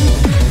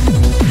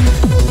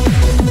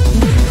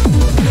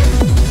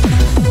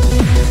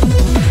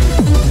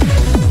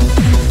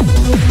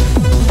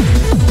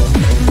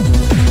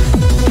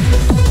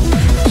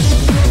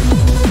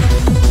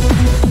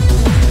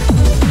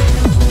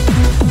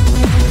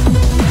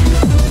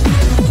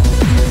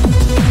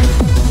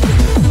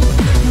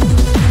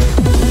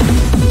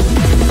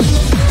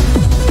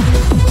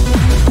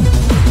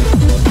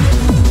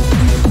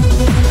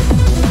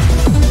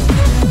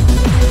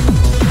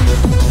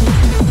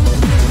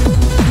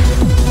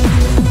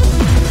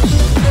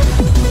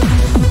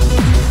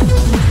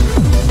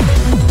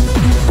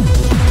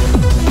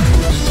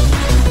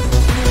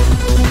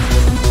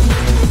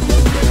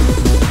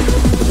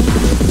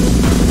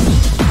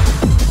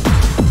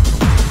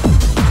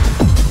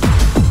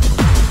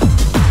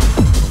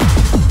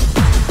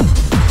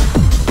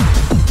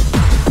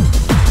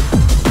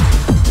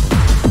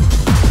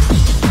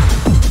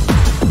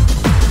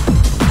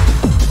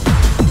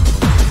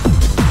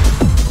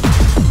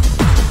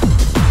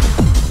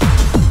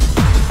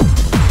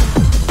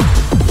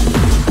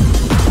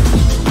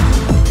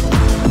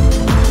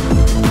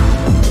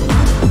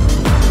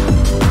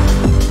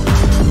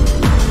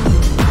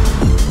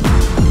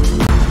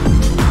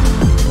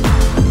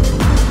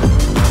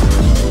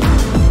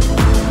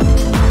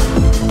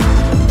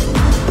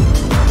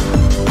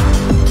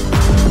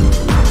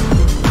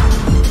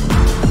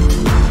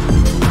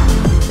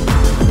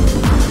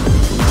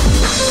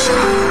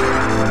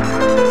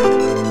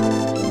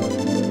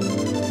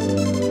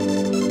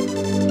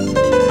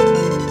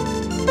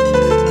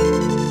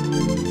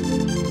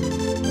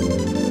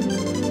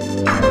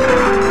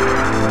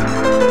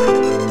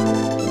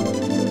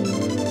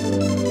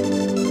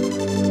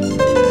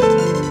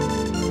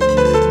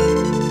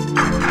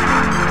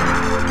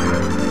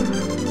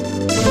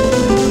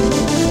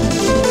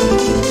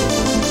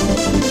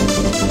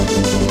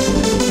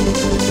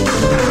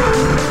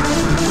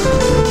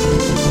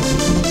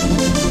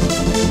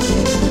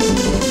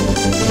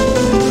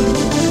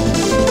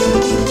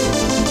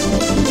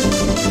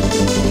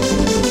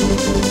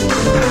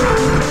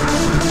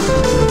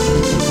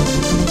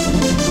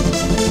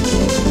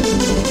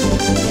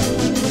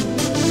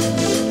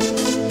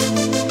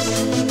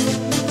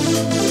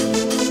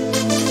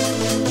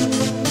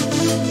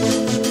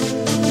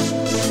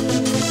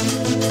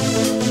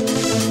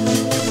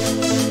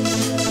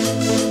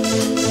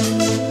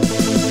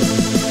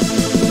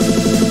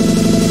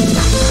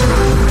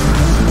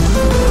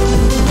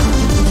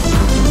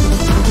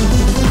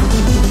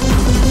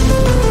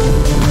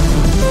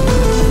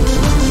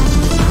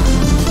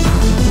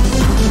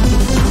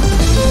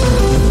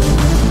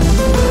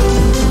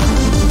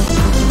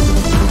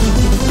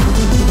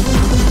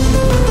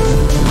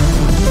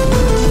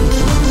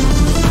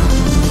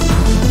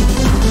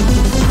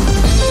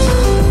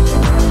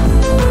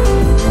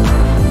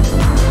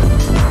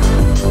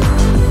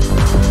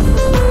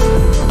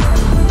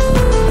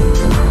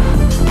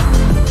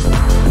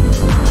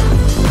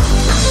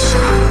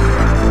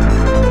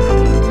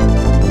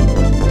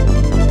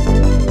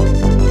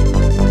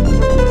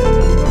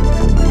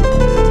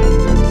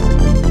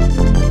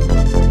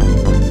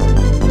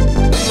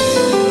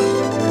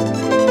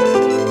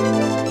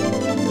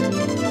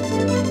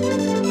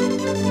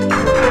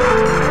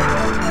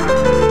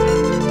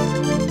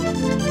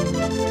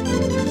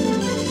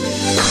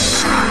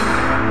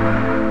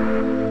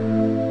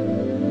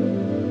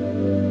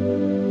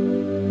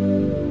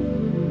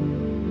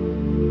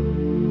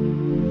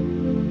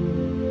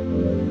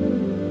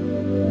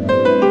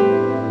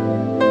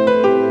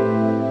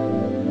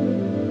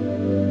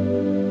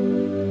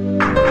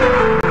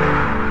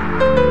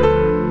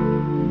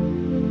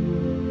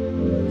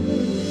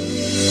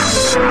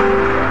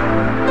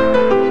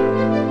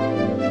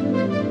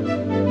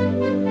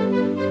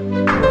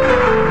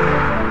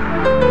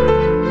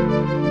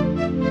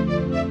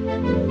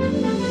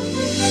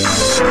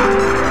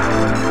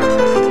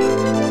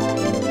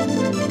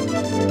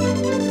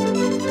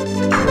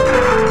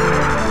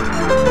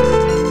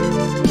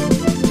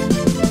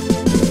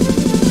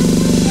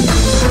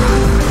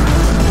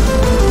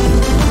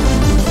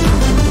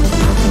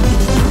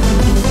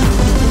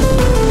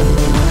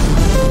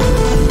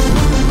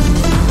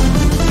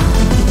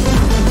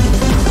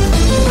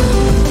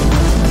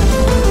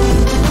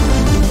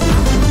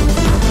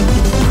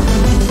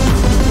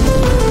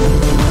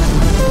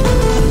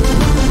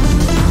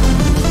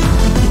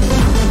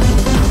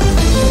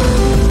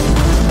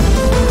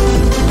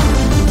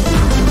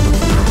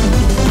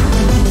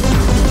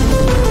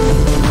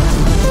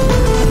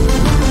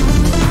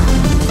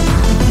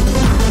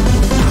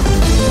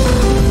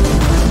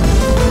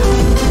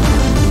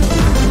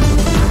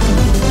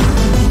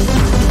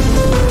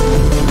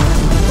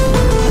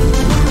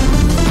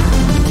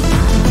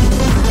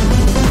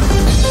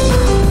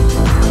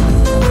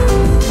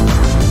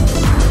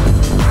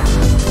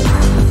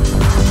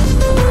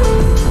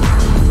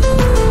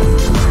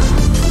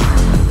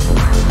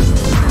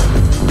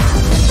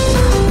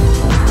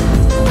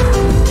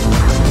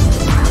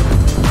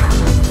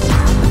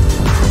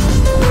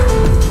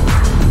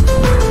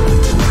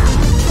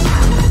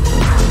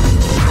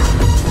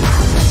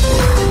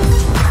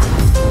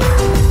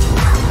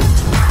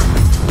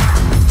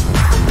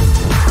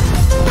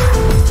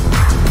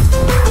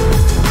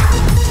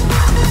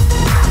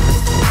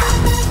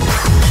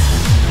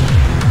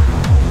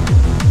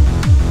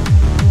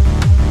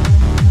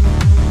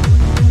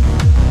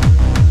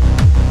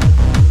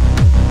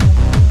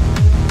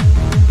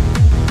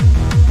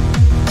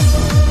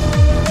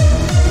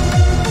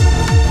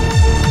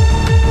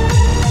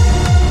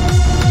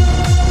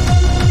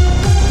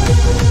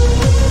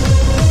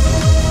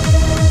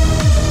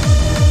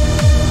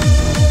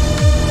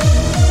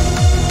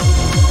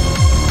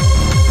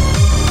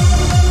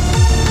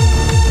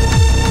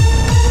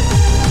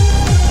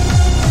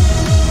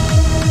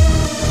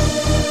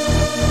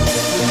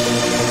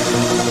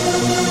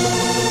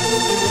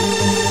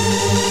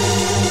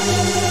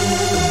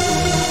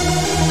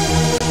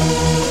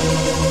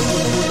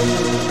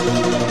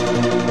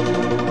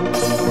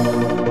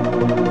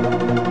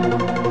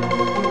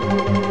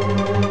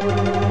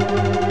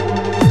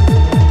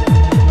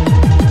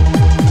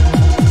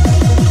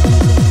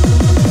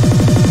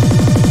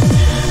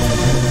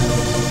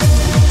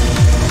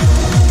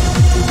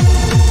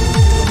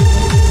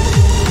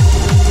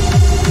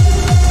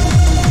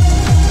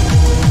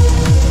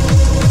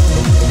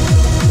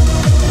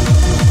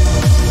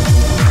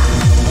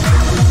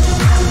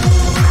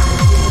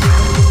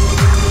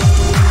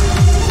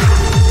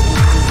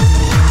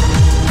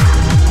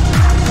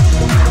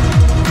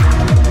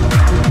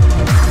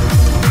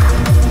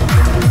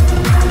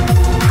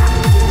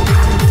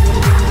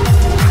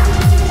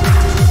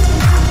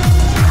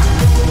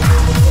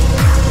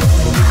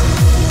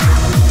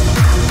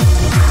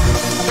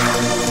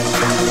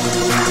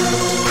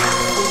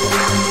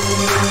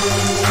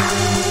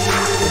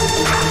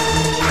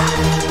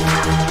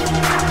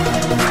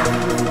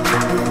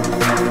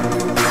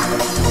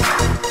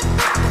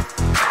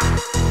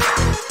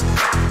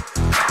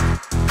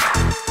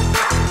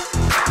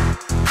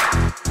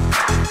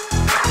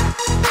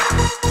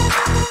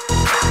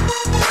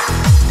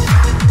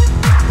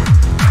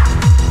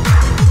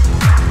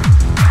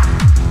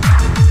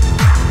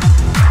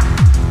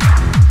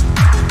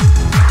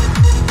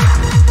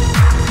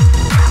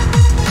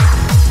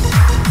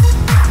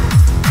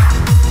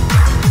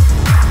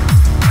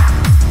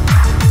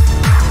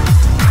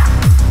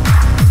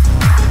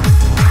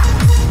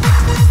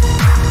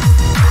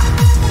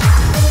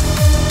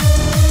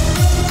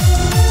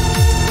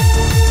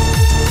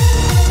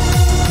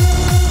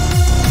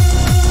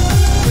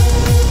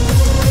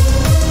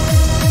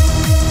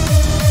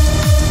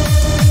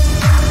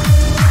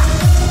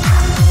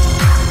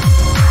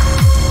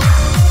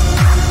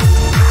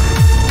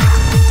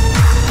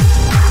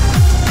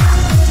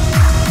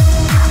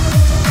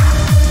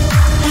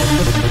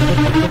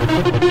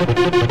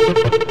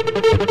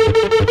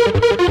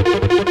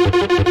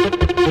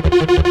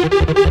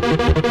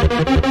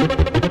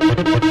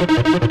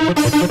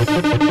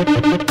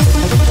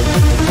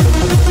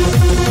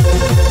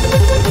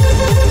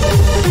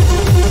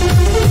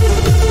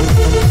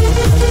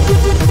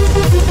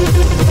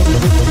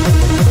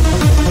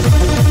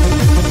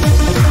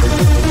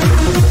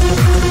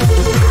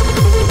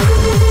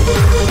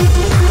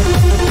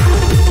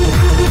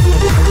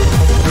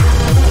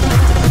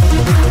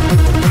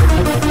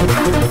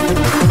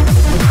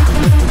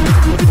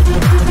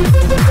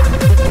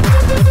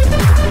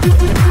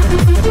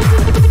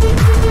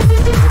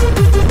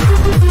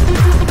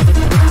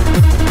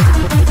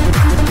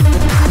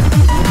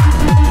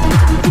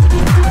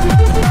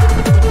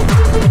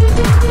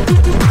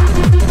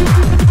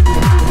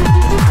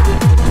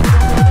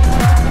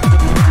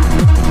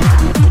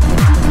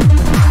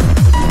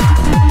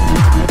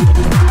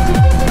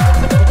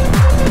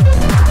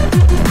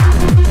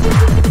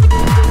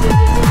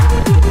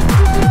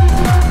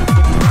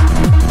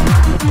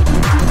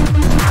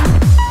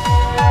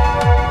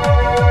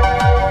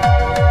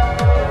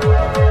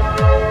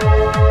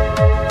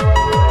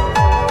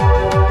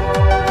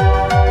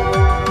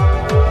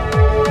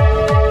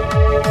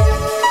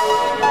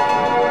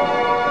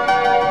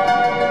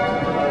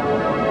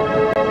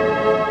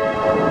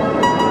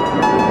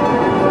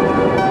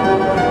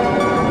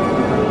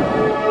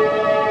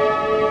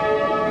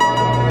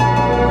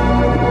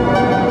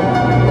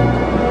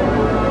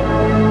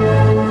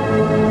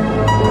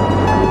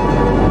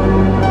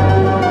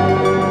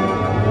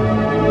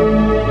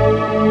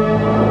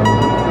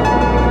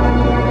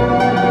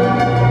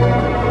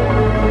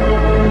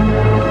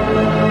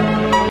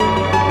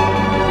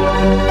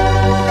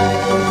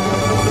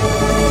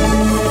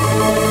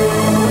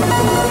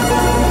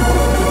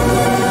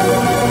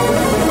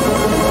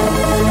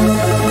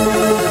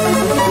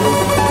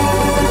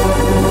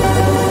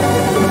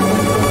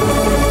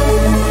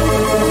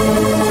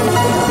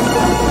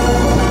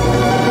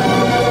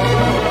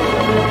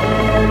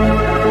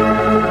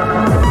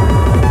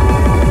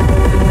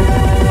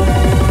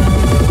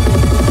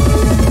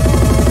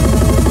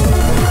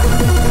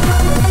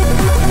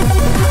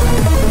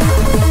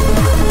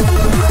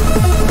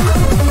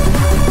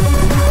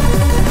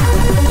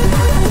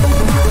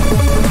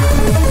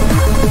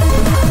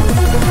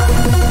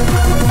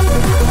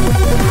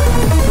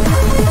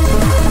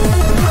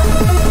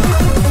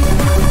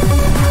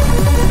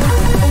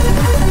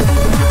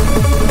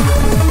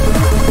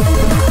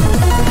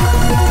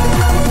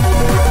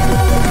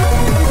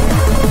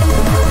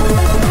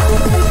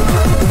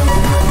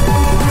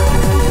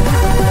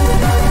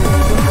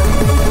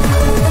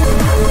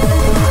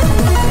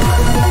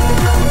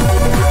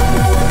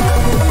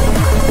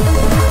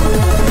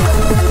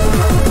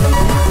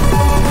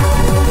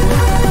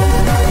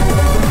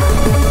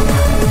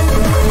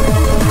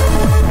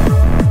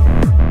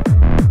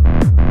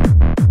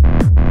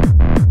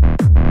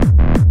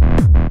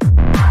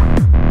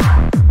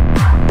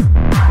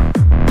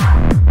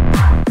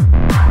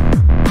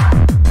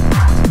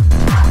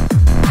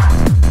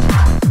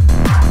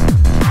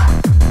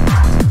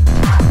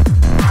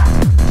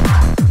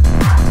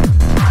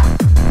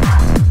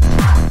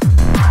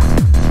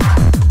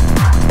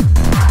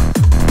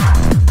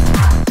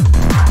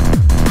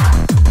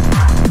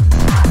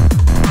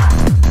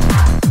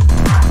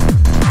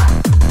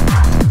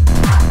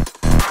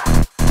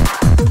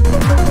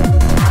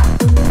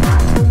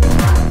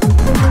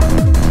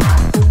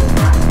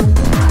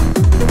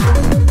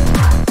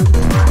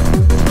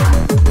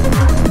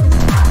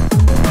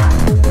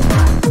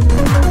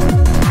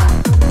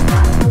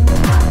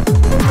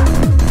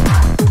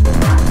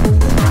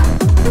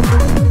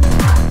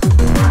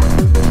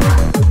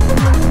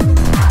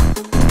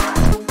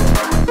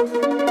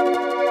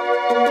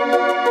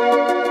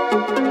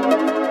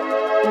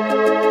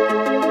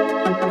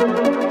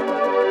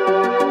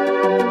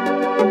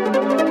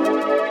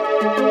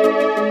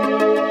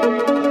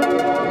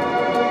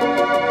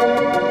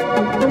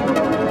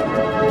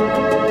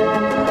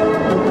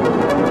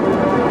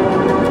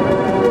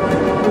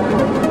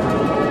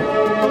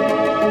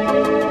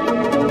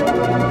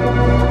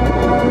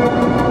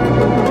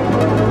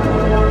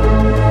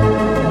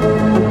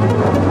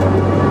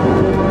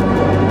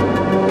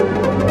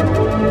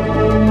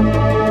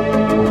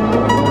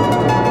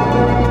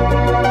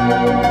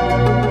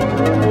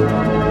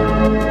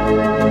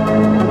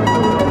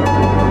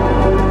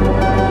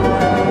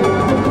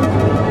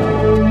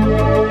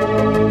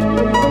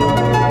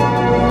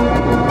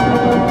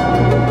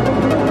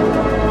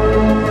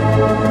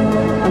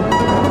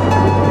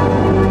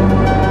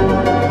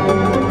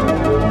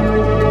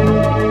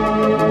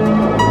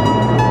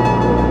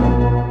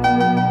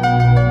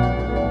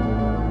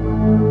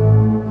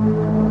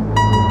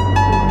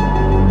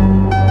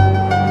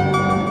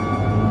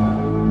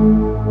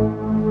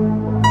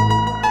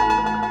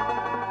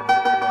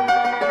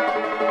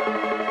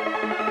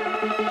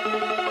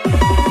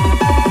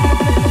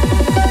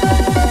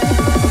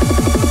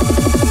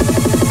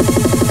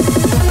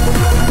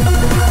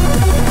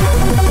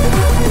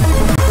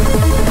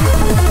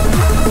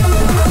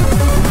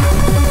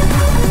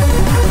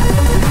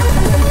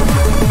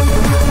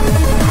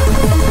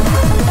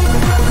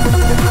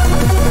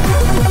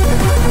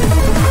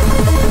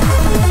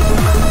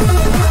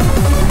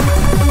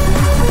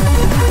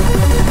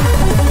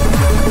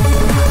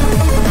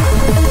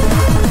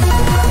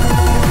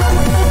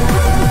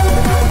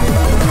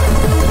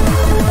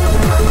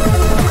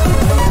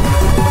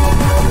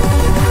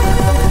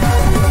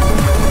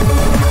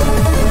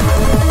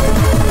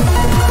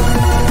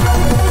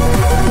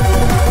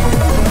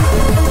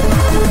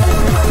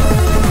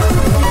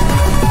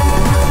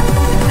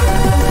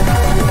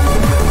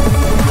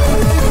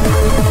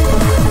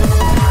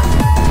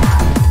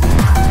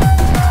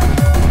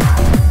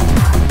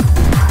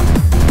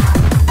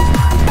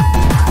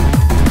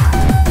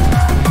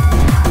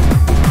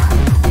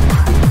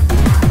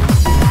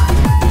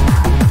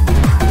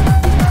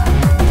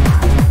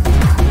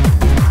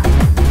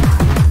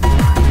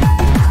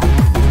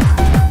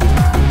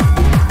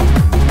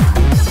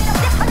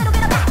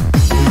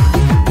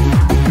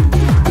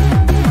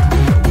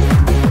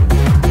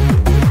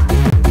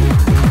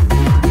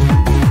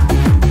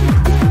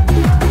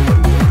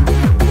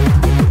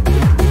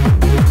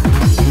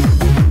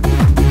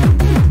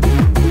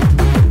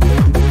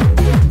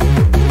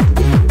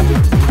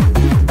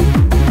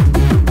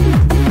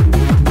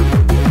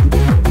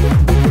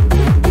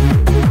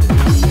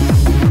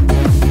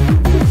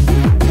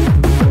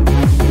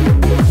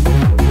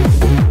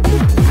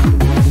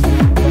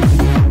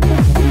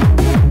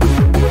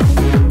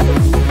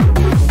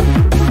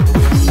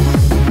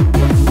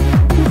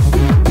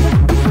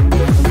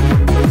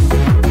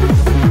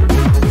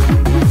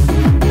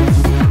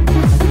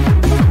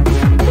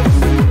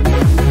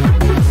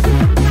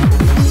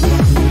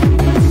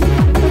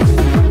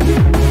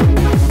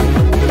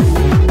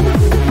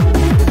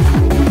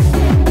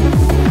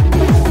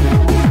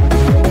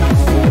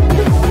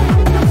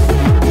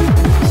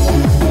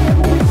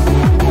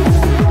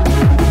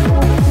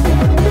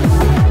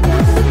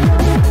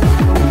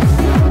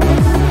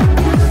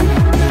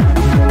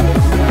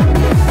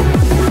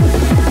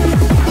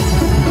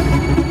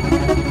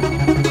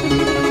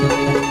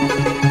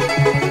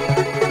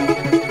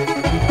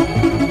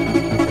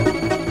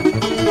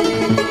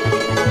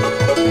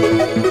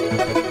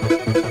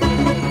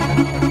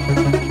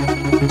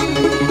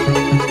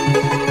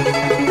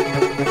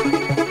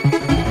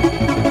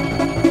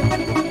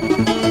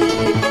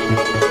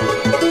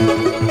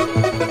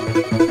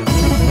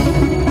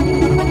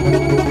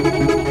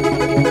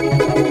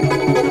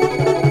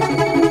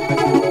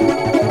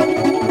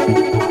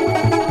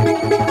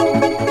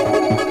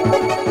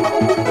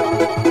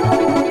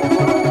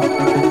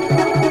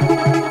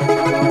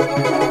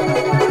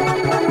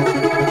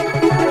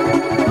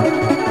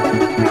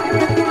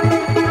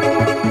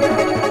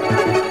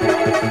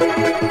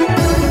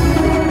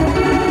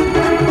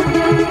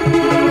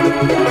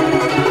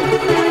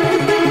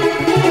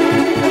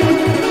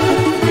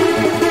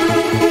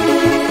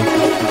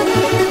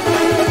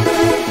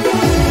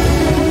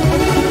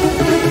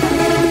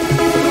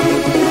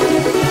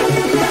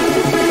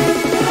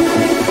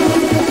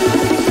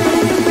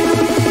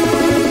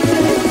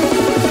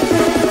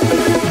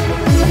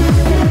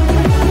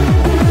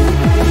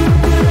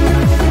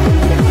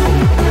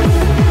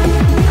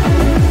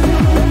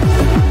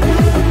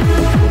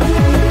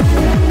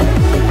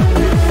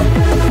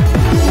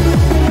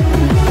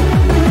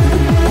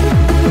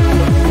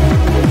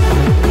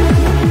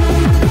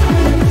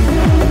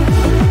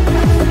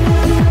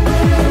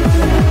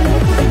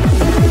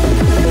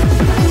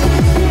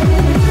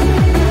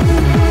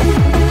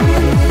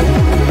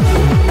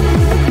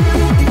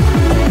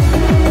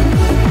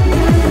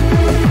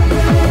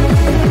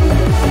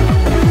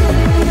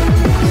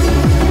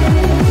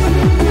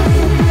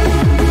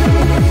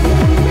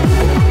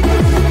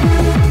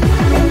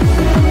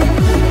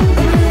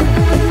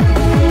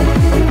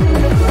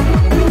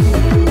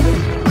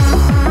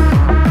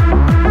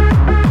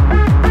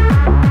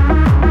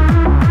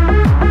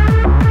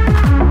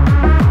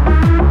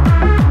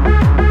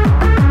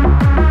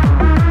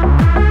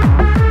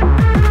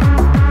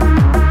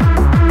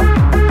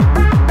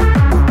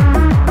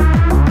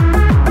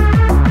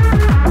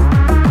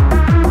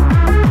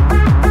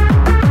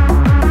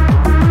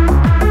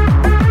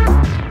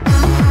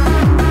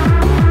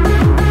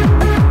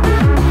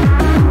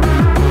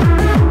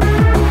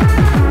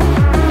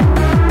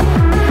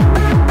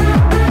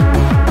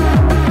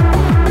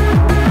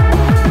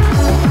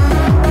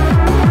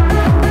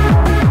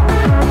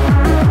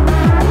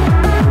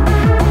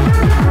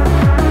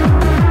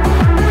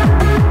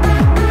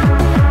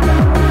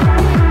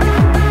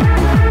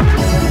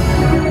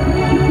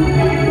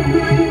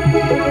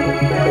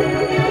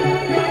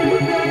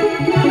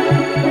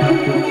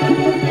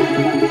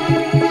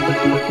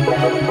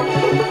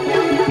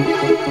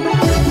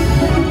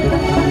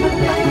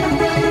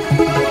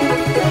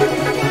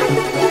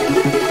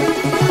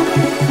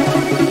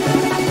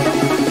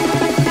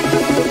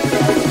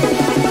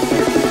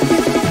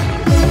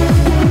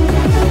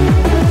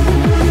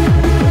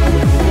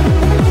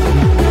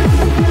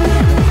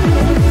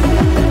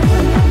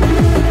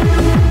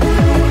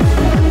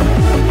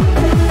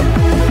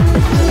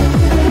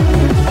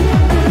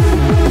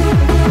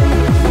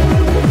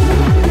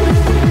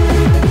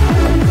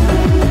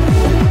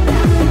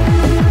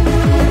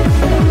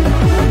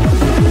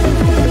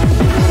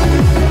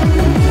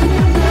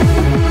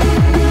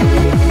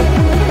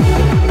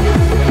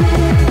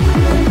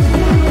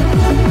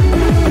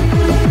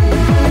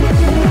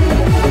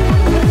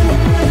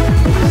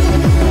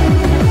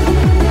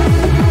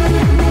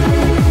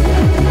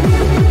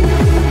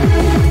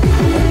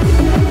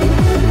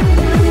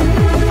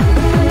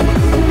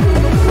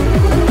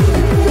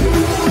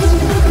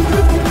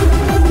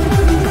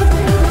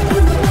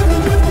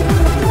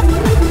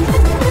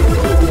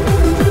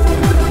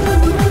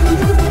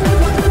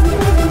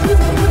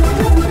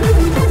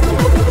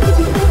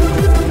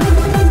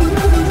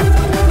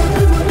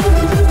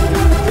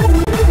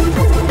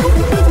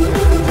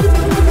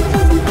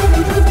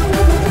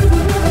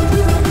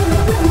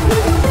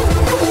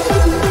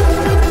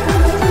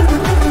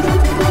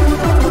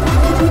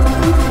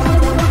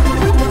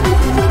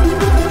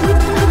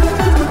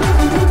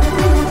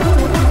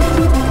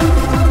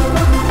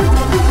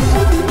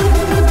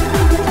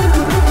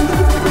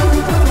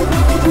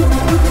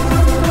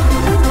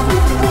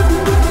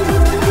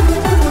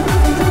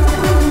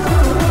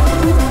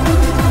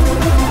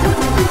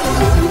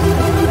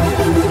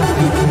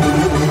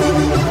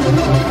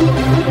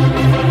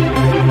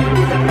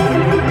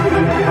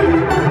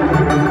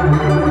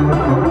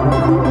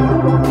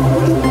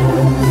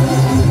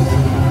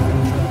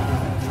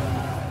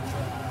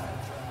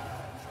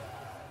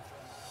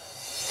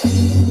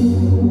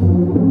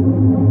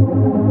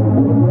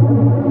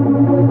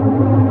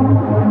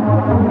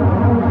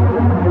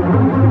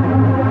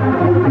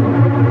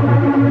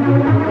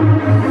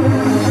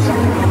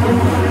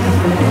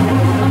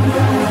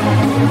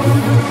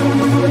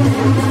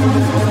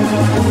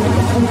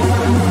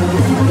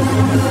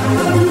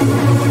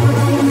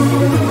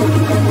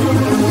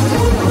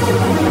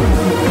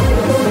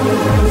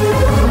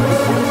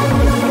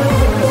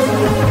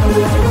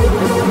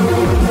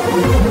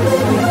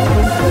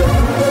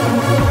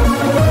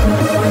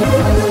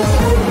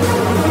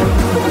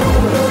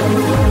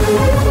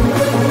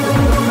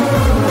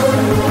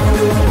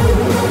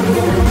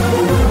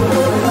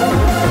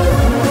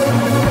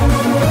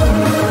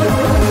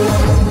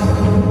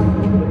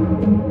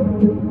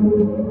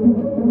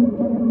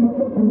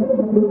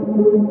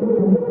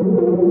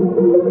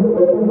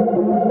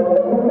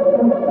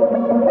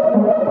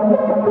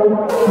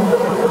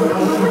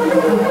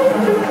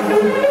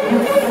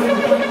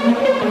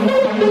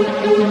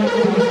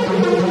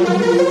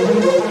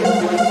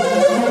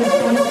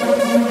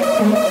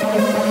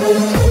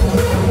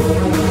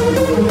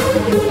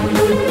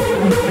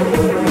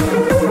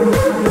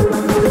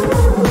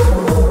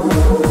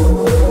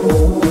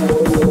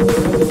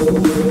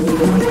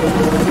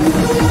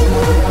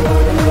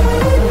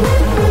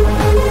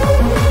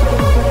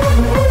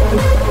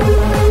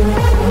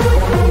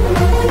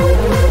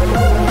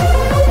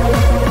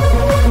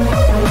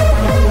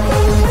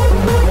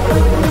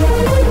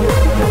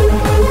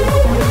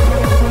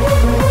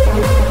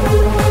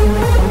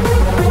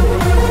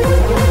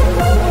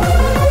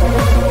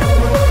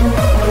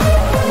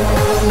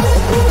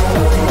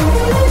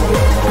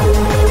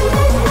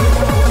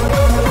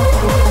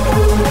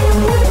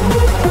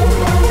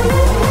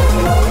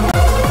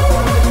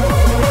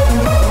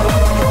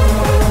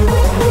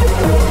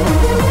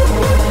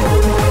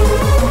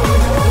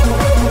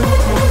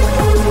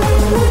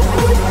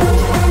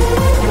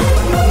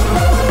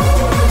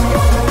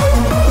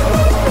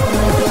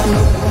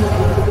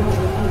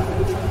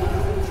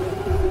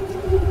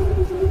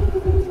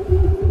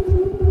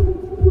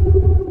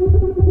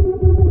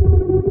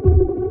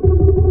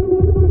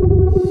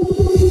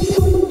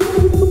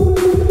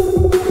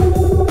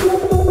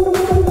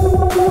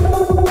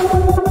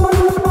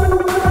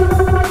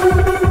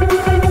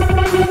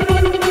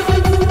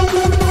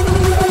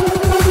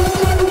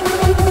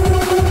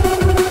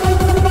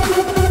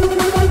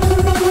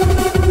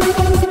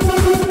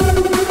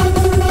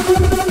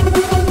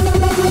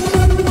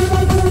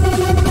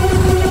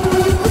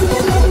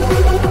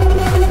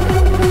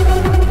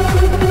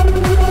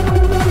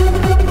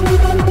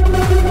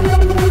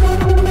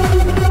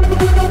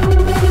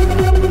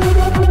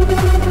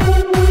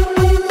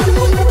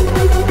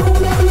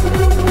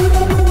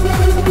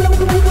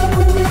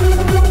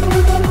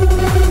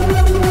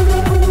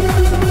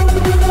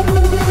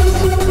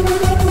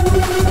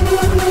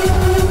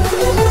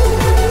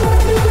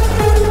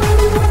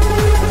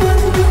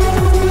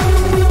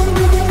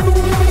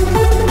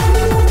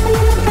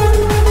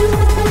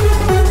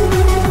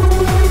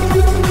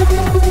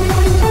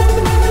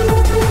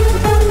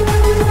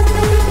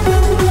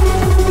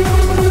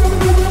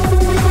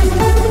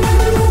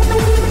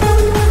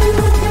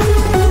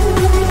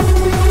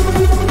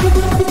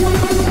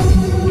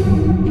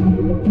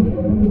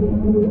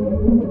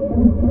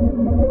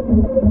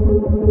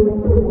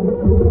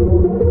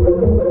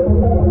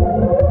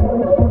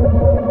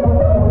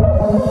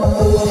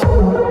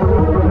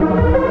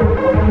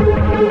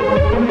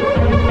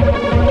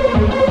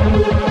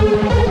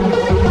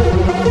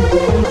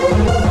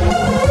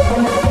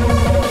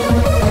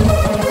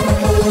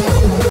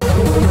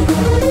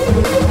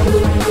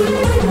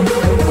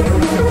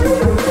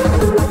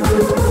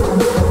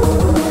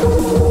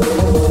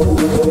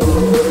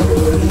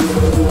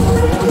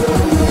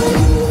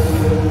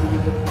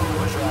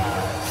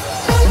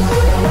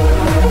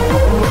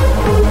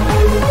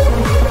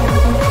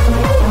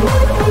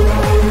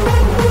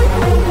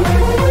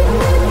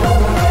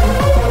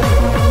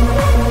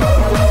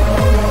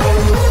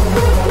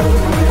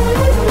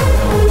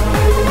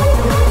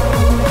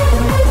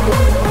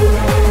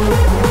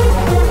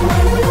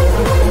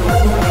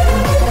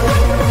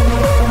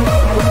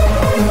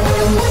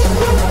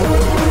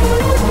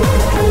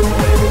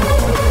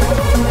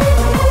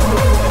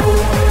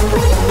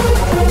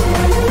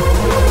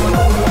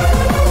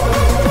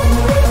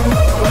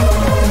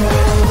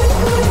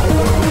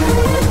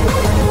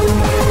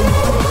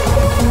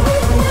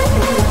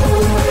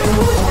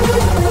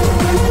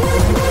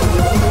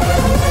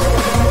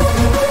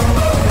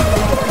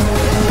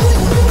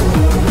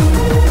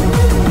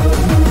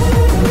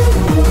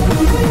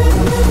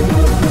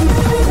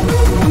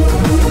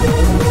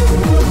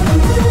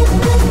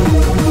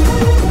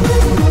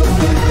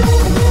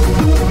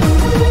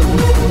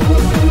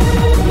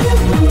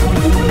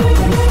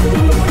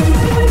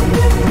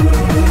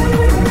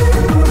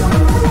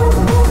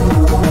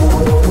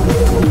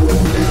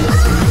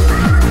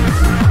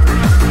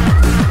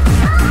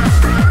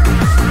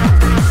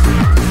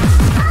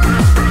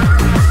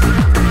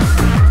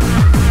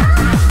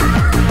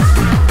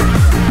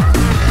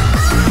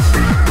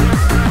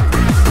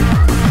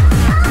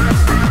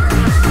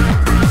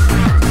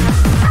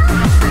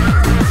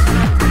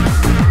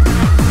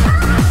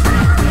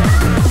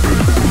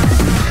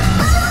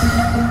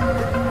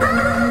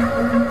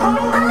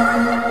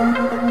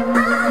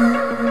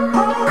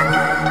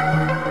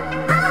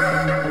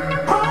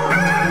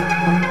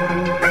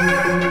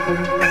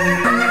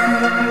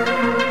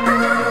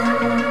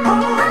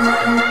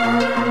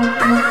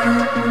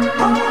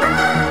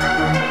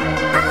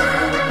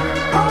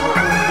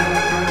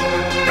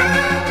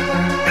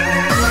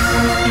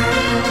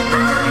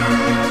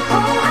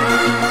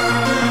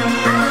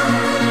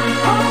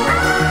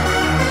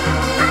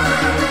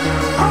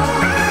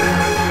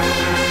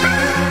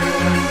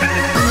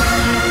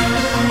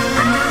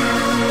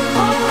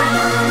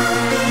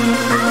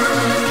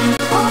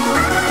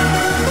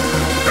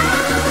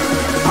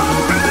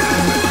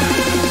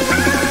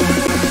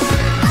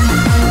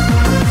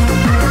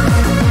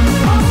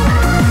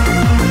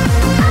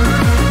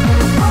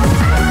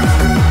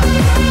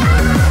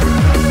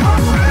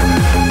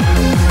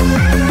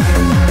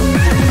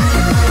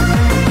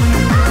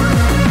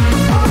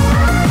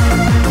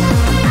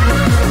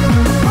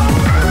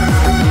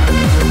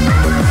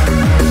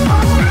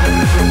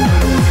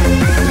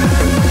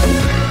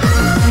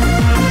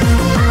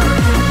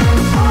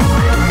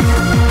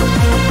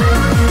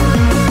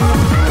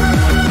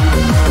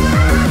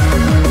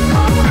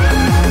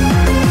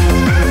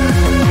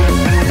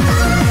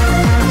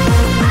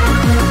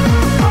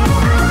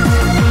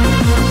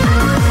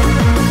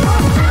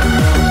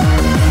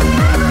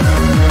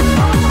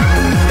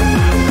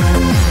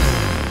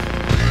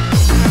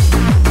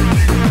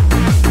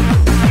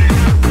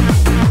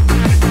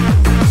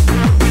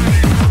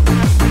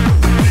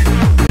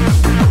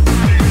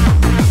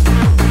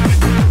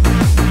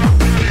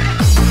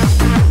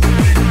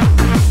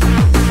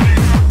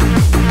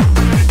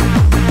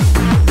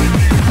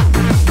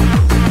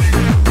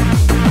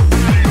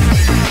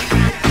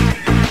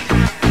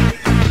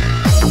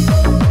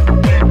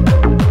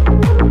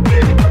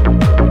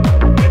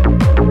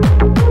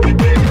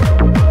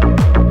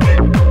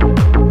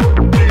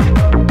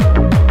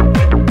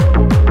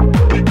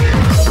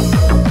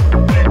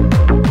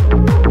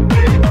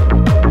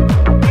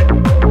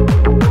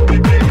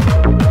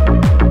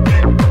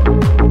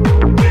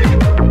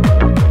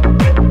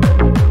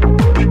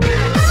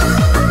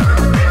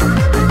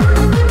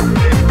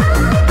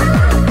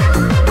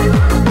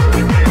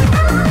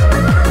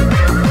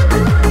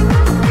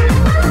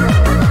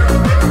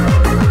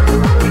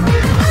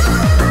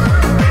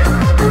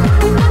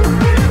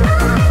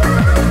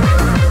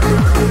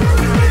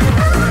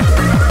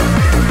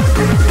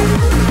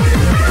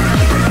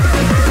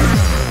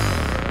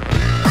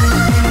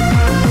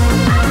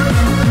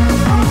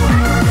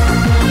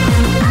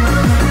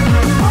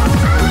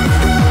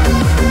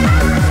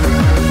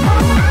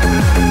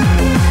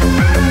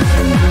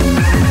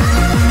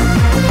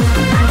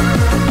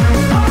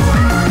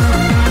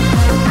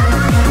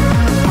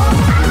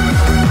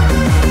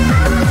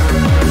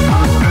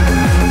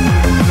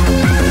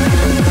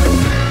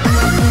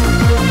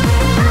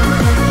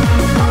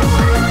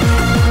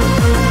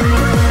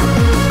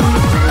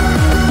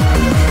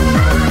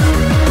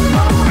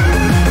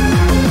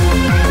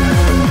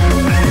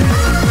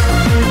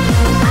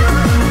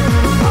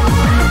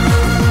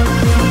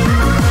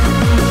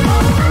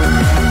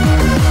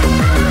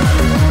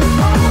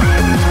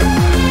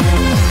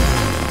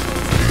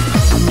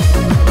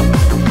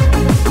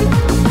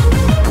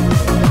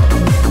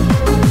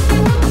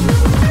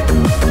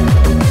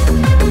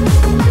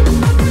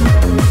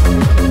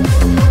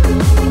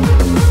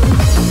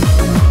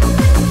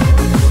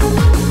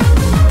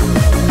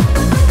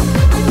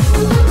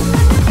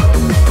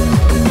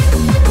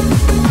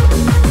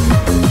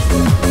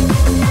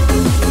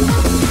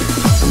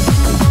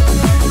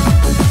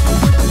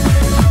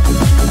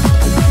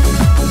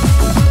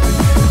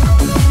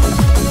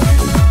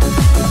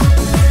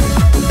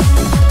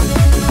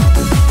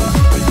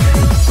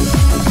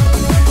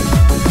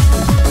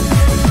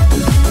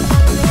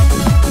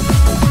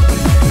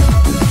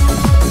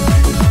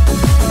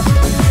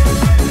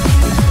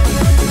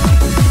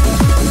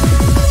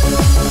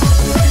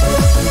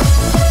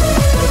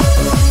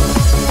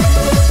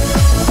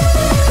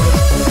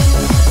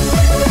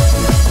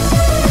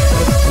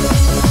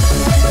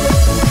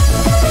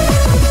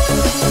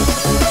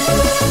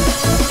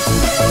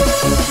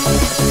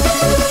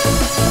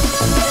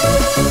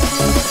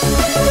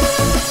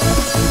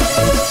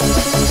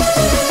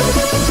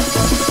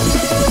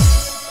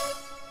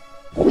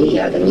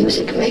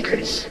 music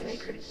makers,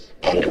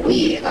 and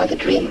we are the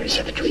dreamers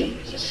of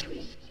dreams.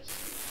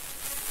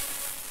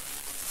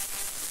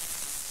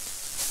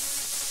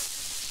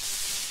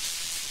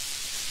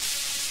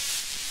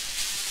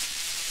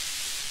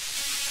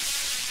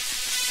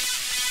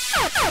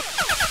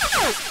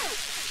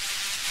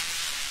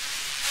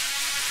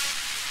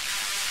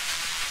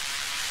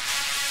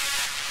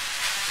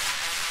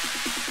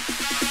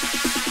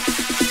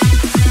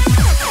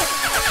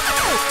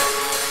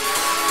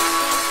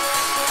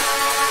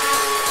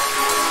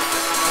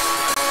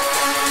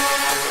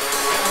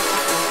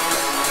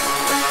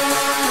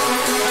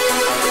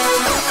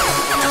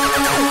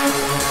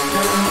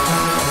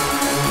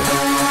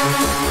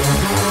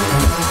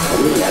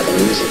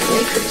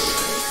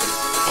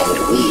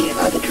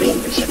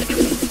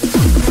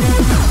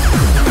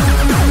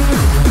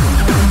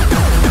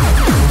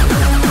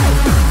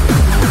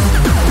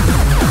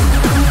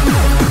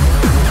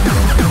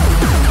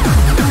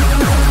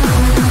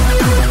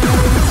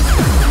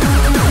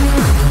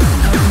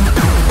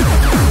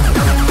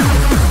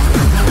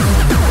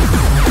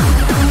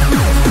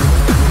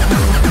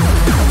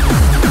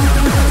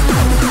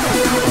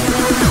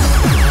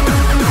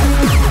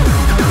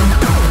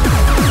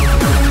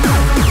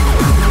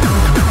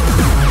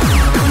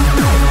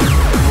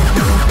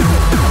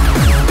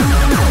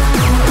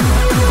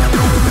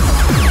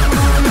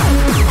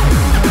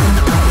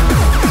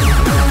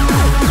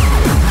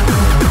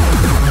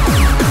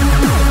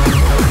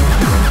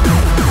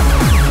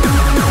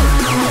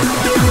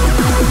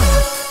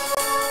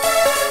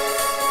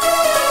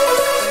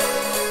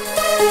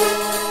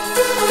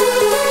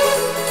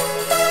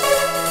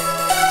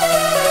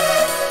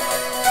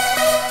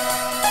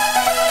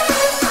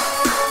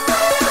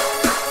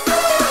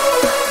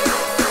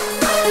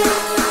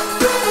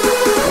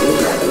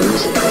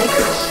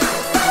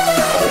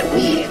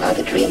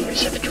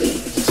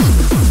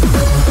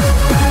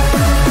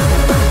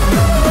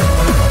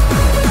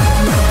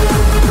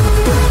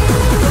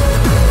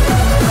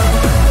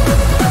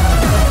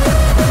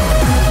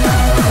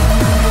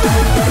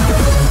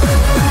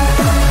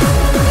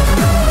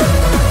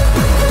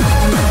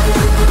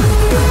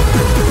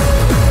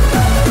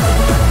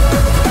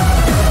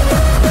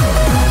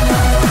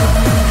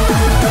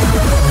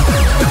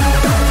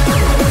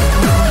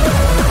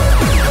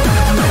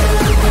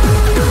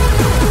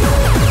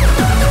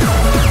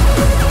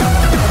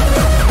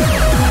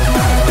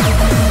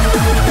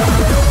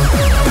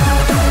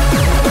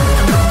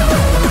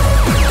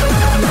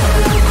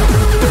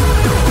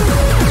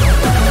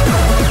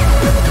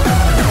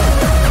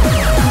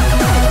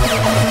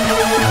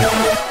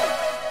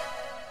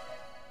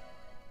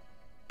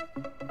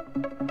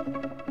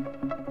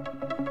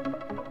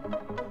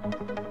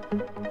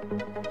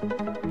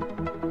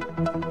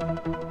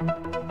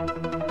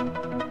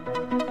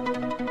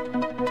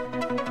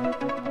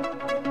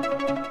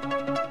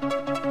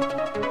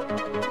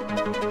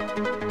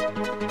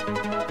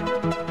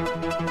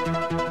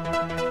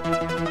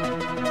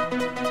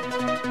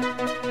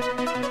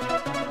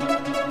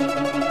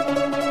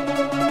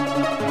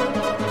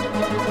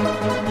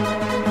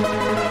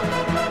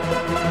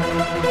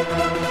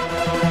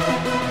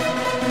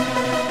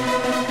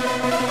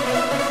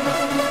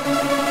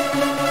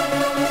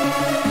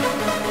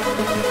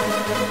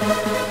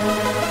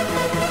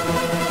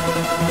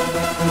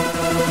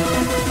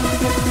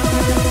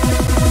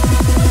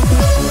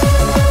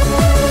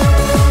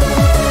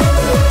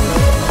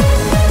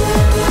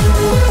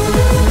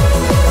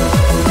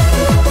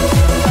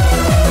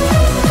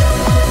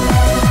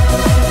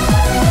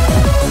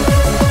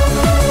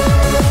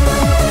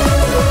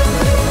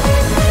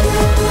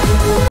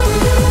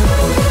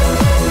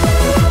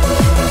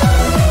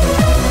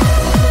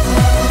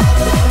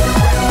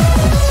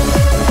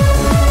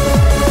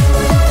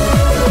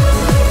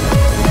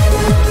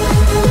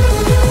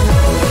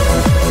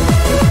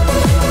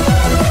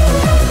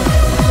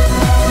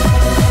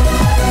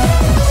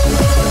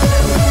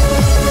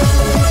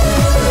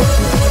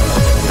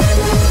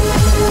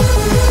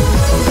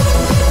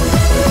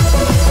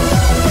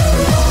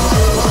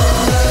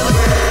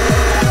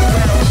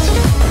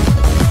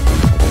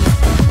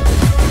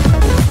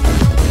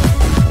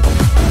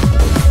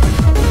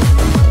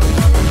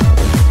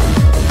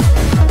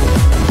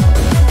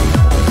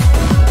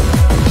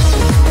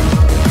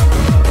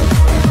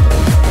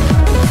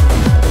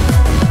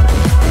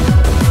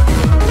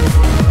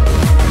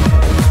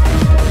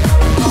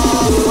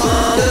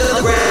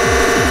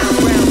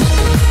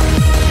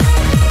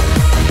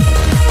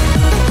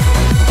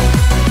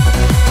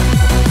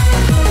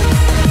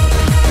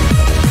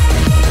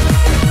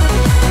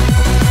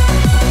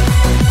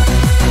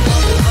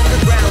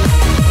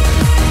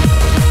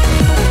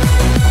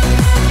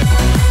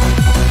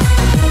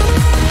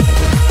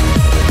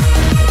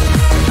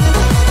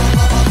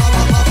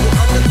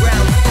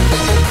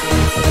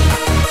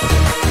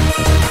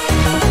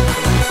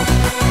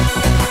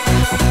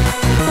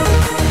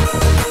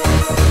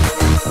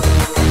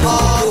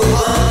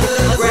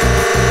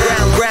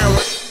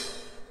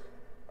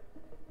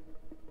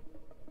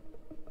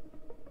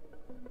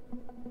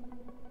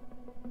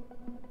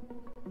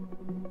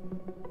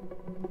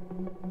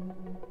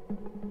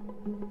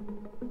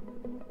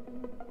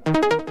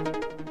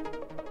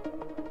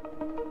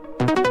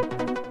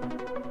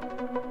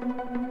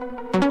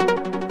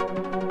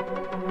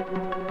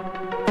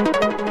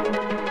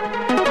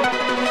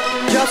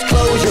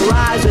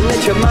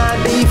 your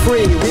mind be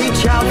free.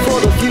 Reach out for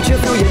the future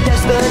through your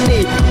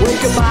destiny.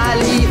 Wake up, I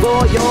leave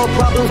all your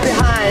problems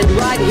behind.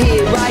 Right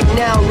here, right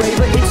now,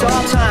 raver, it's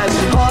our time.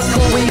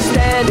 Hardcore we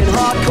stand and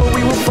hardcore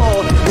we will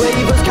fall.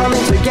 Ravers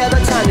coming together,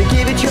 time to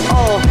give it your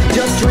all.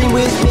 Just dream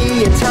with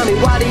me and tell me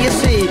what do you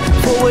see?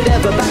 Forward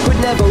ever, backward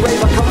never,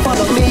 raver, come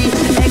follow me.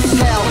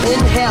 Exhale,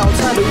 inhale,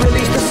 time to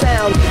release the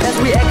sound. As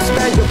we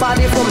expand your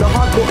body from the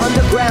hardcore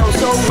underground.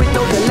 So with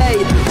no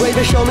delay,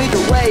 raver, show me the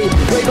way.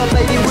 Raver,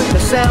 baby, with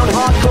the sound,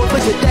 hardcore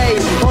for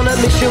today. On a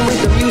mission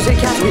with the music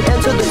as we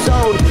enter the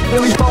zone.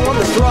 Here we go on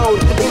the throne,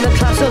 in a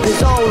class of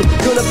his own.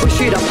 Gonna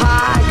push it up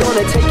high,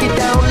 gonna take it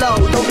down low.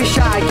 Don't be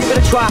shy, give it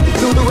a try,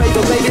 through the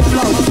raver, baby,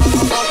 flow.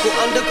 Hardcore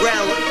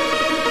underground.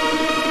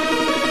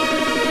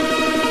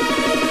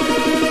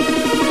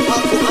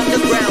 Hardcore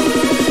underground.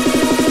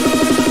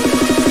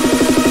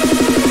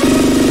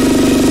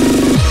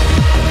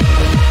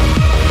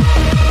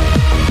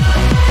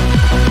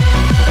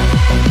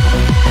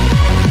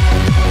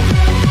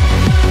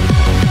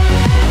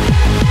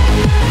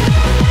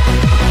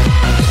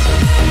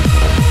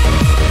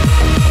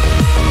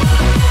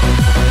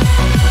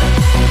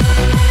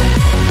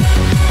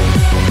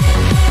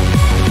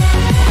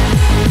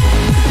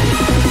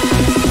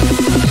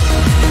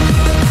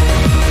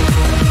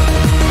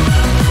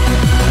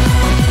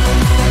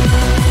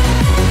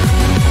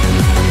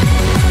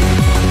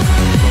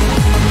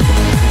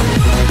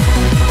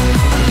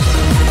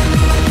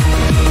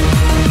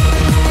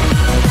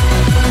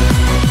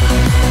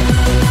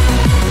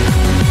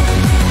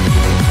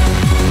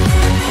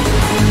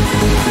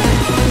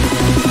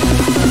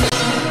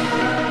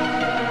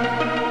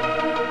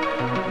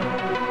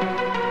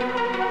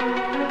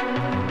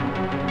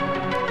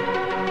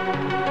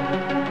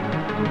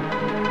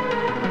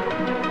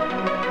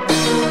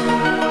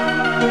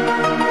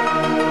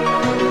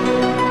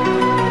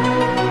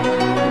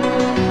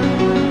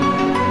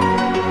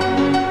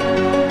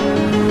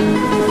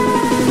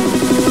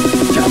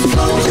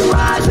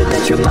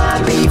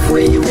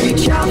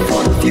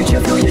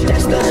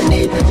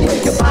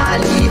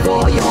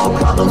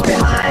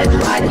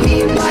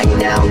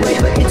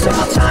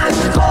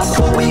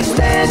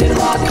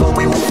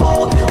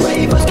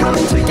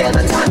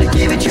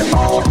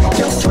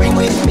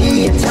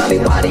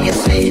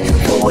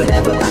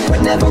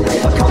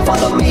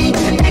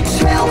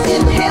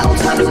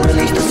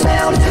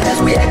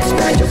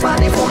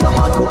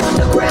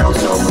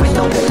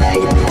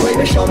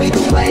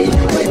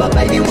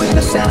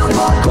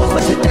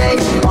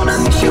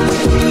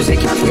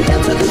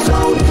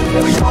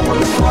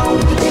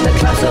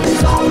 Of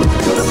his own,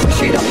 gonna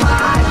push it up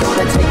high,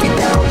 gonna take it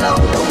down low.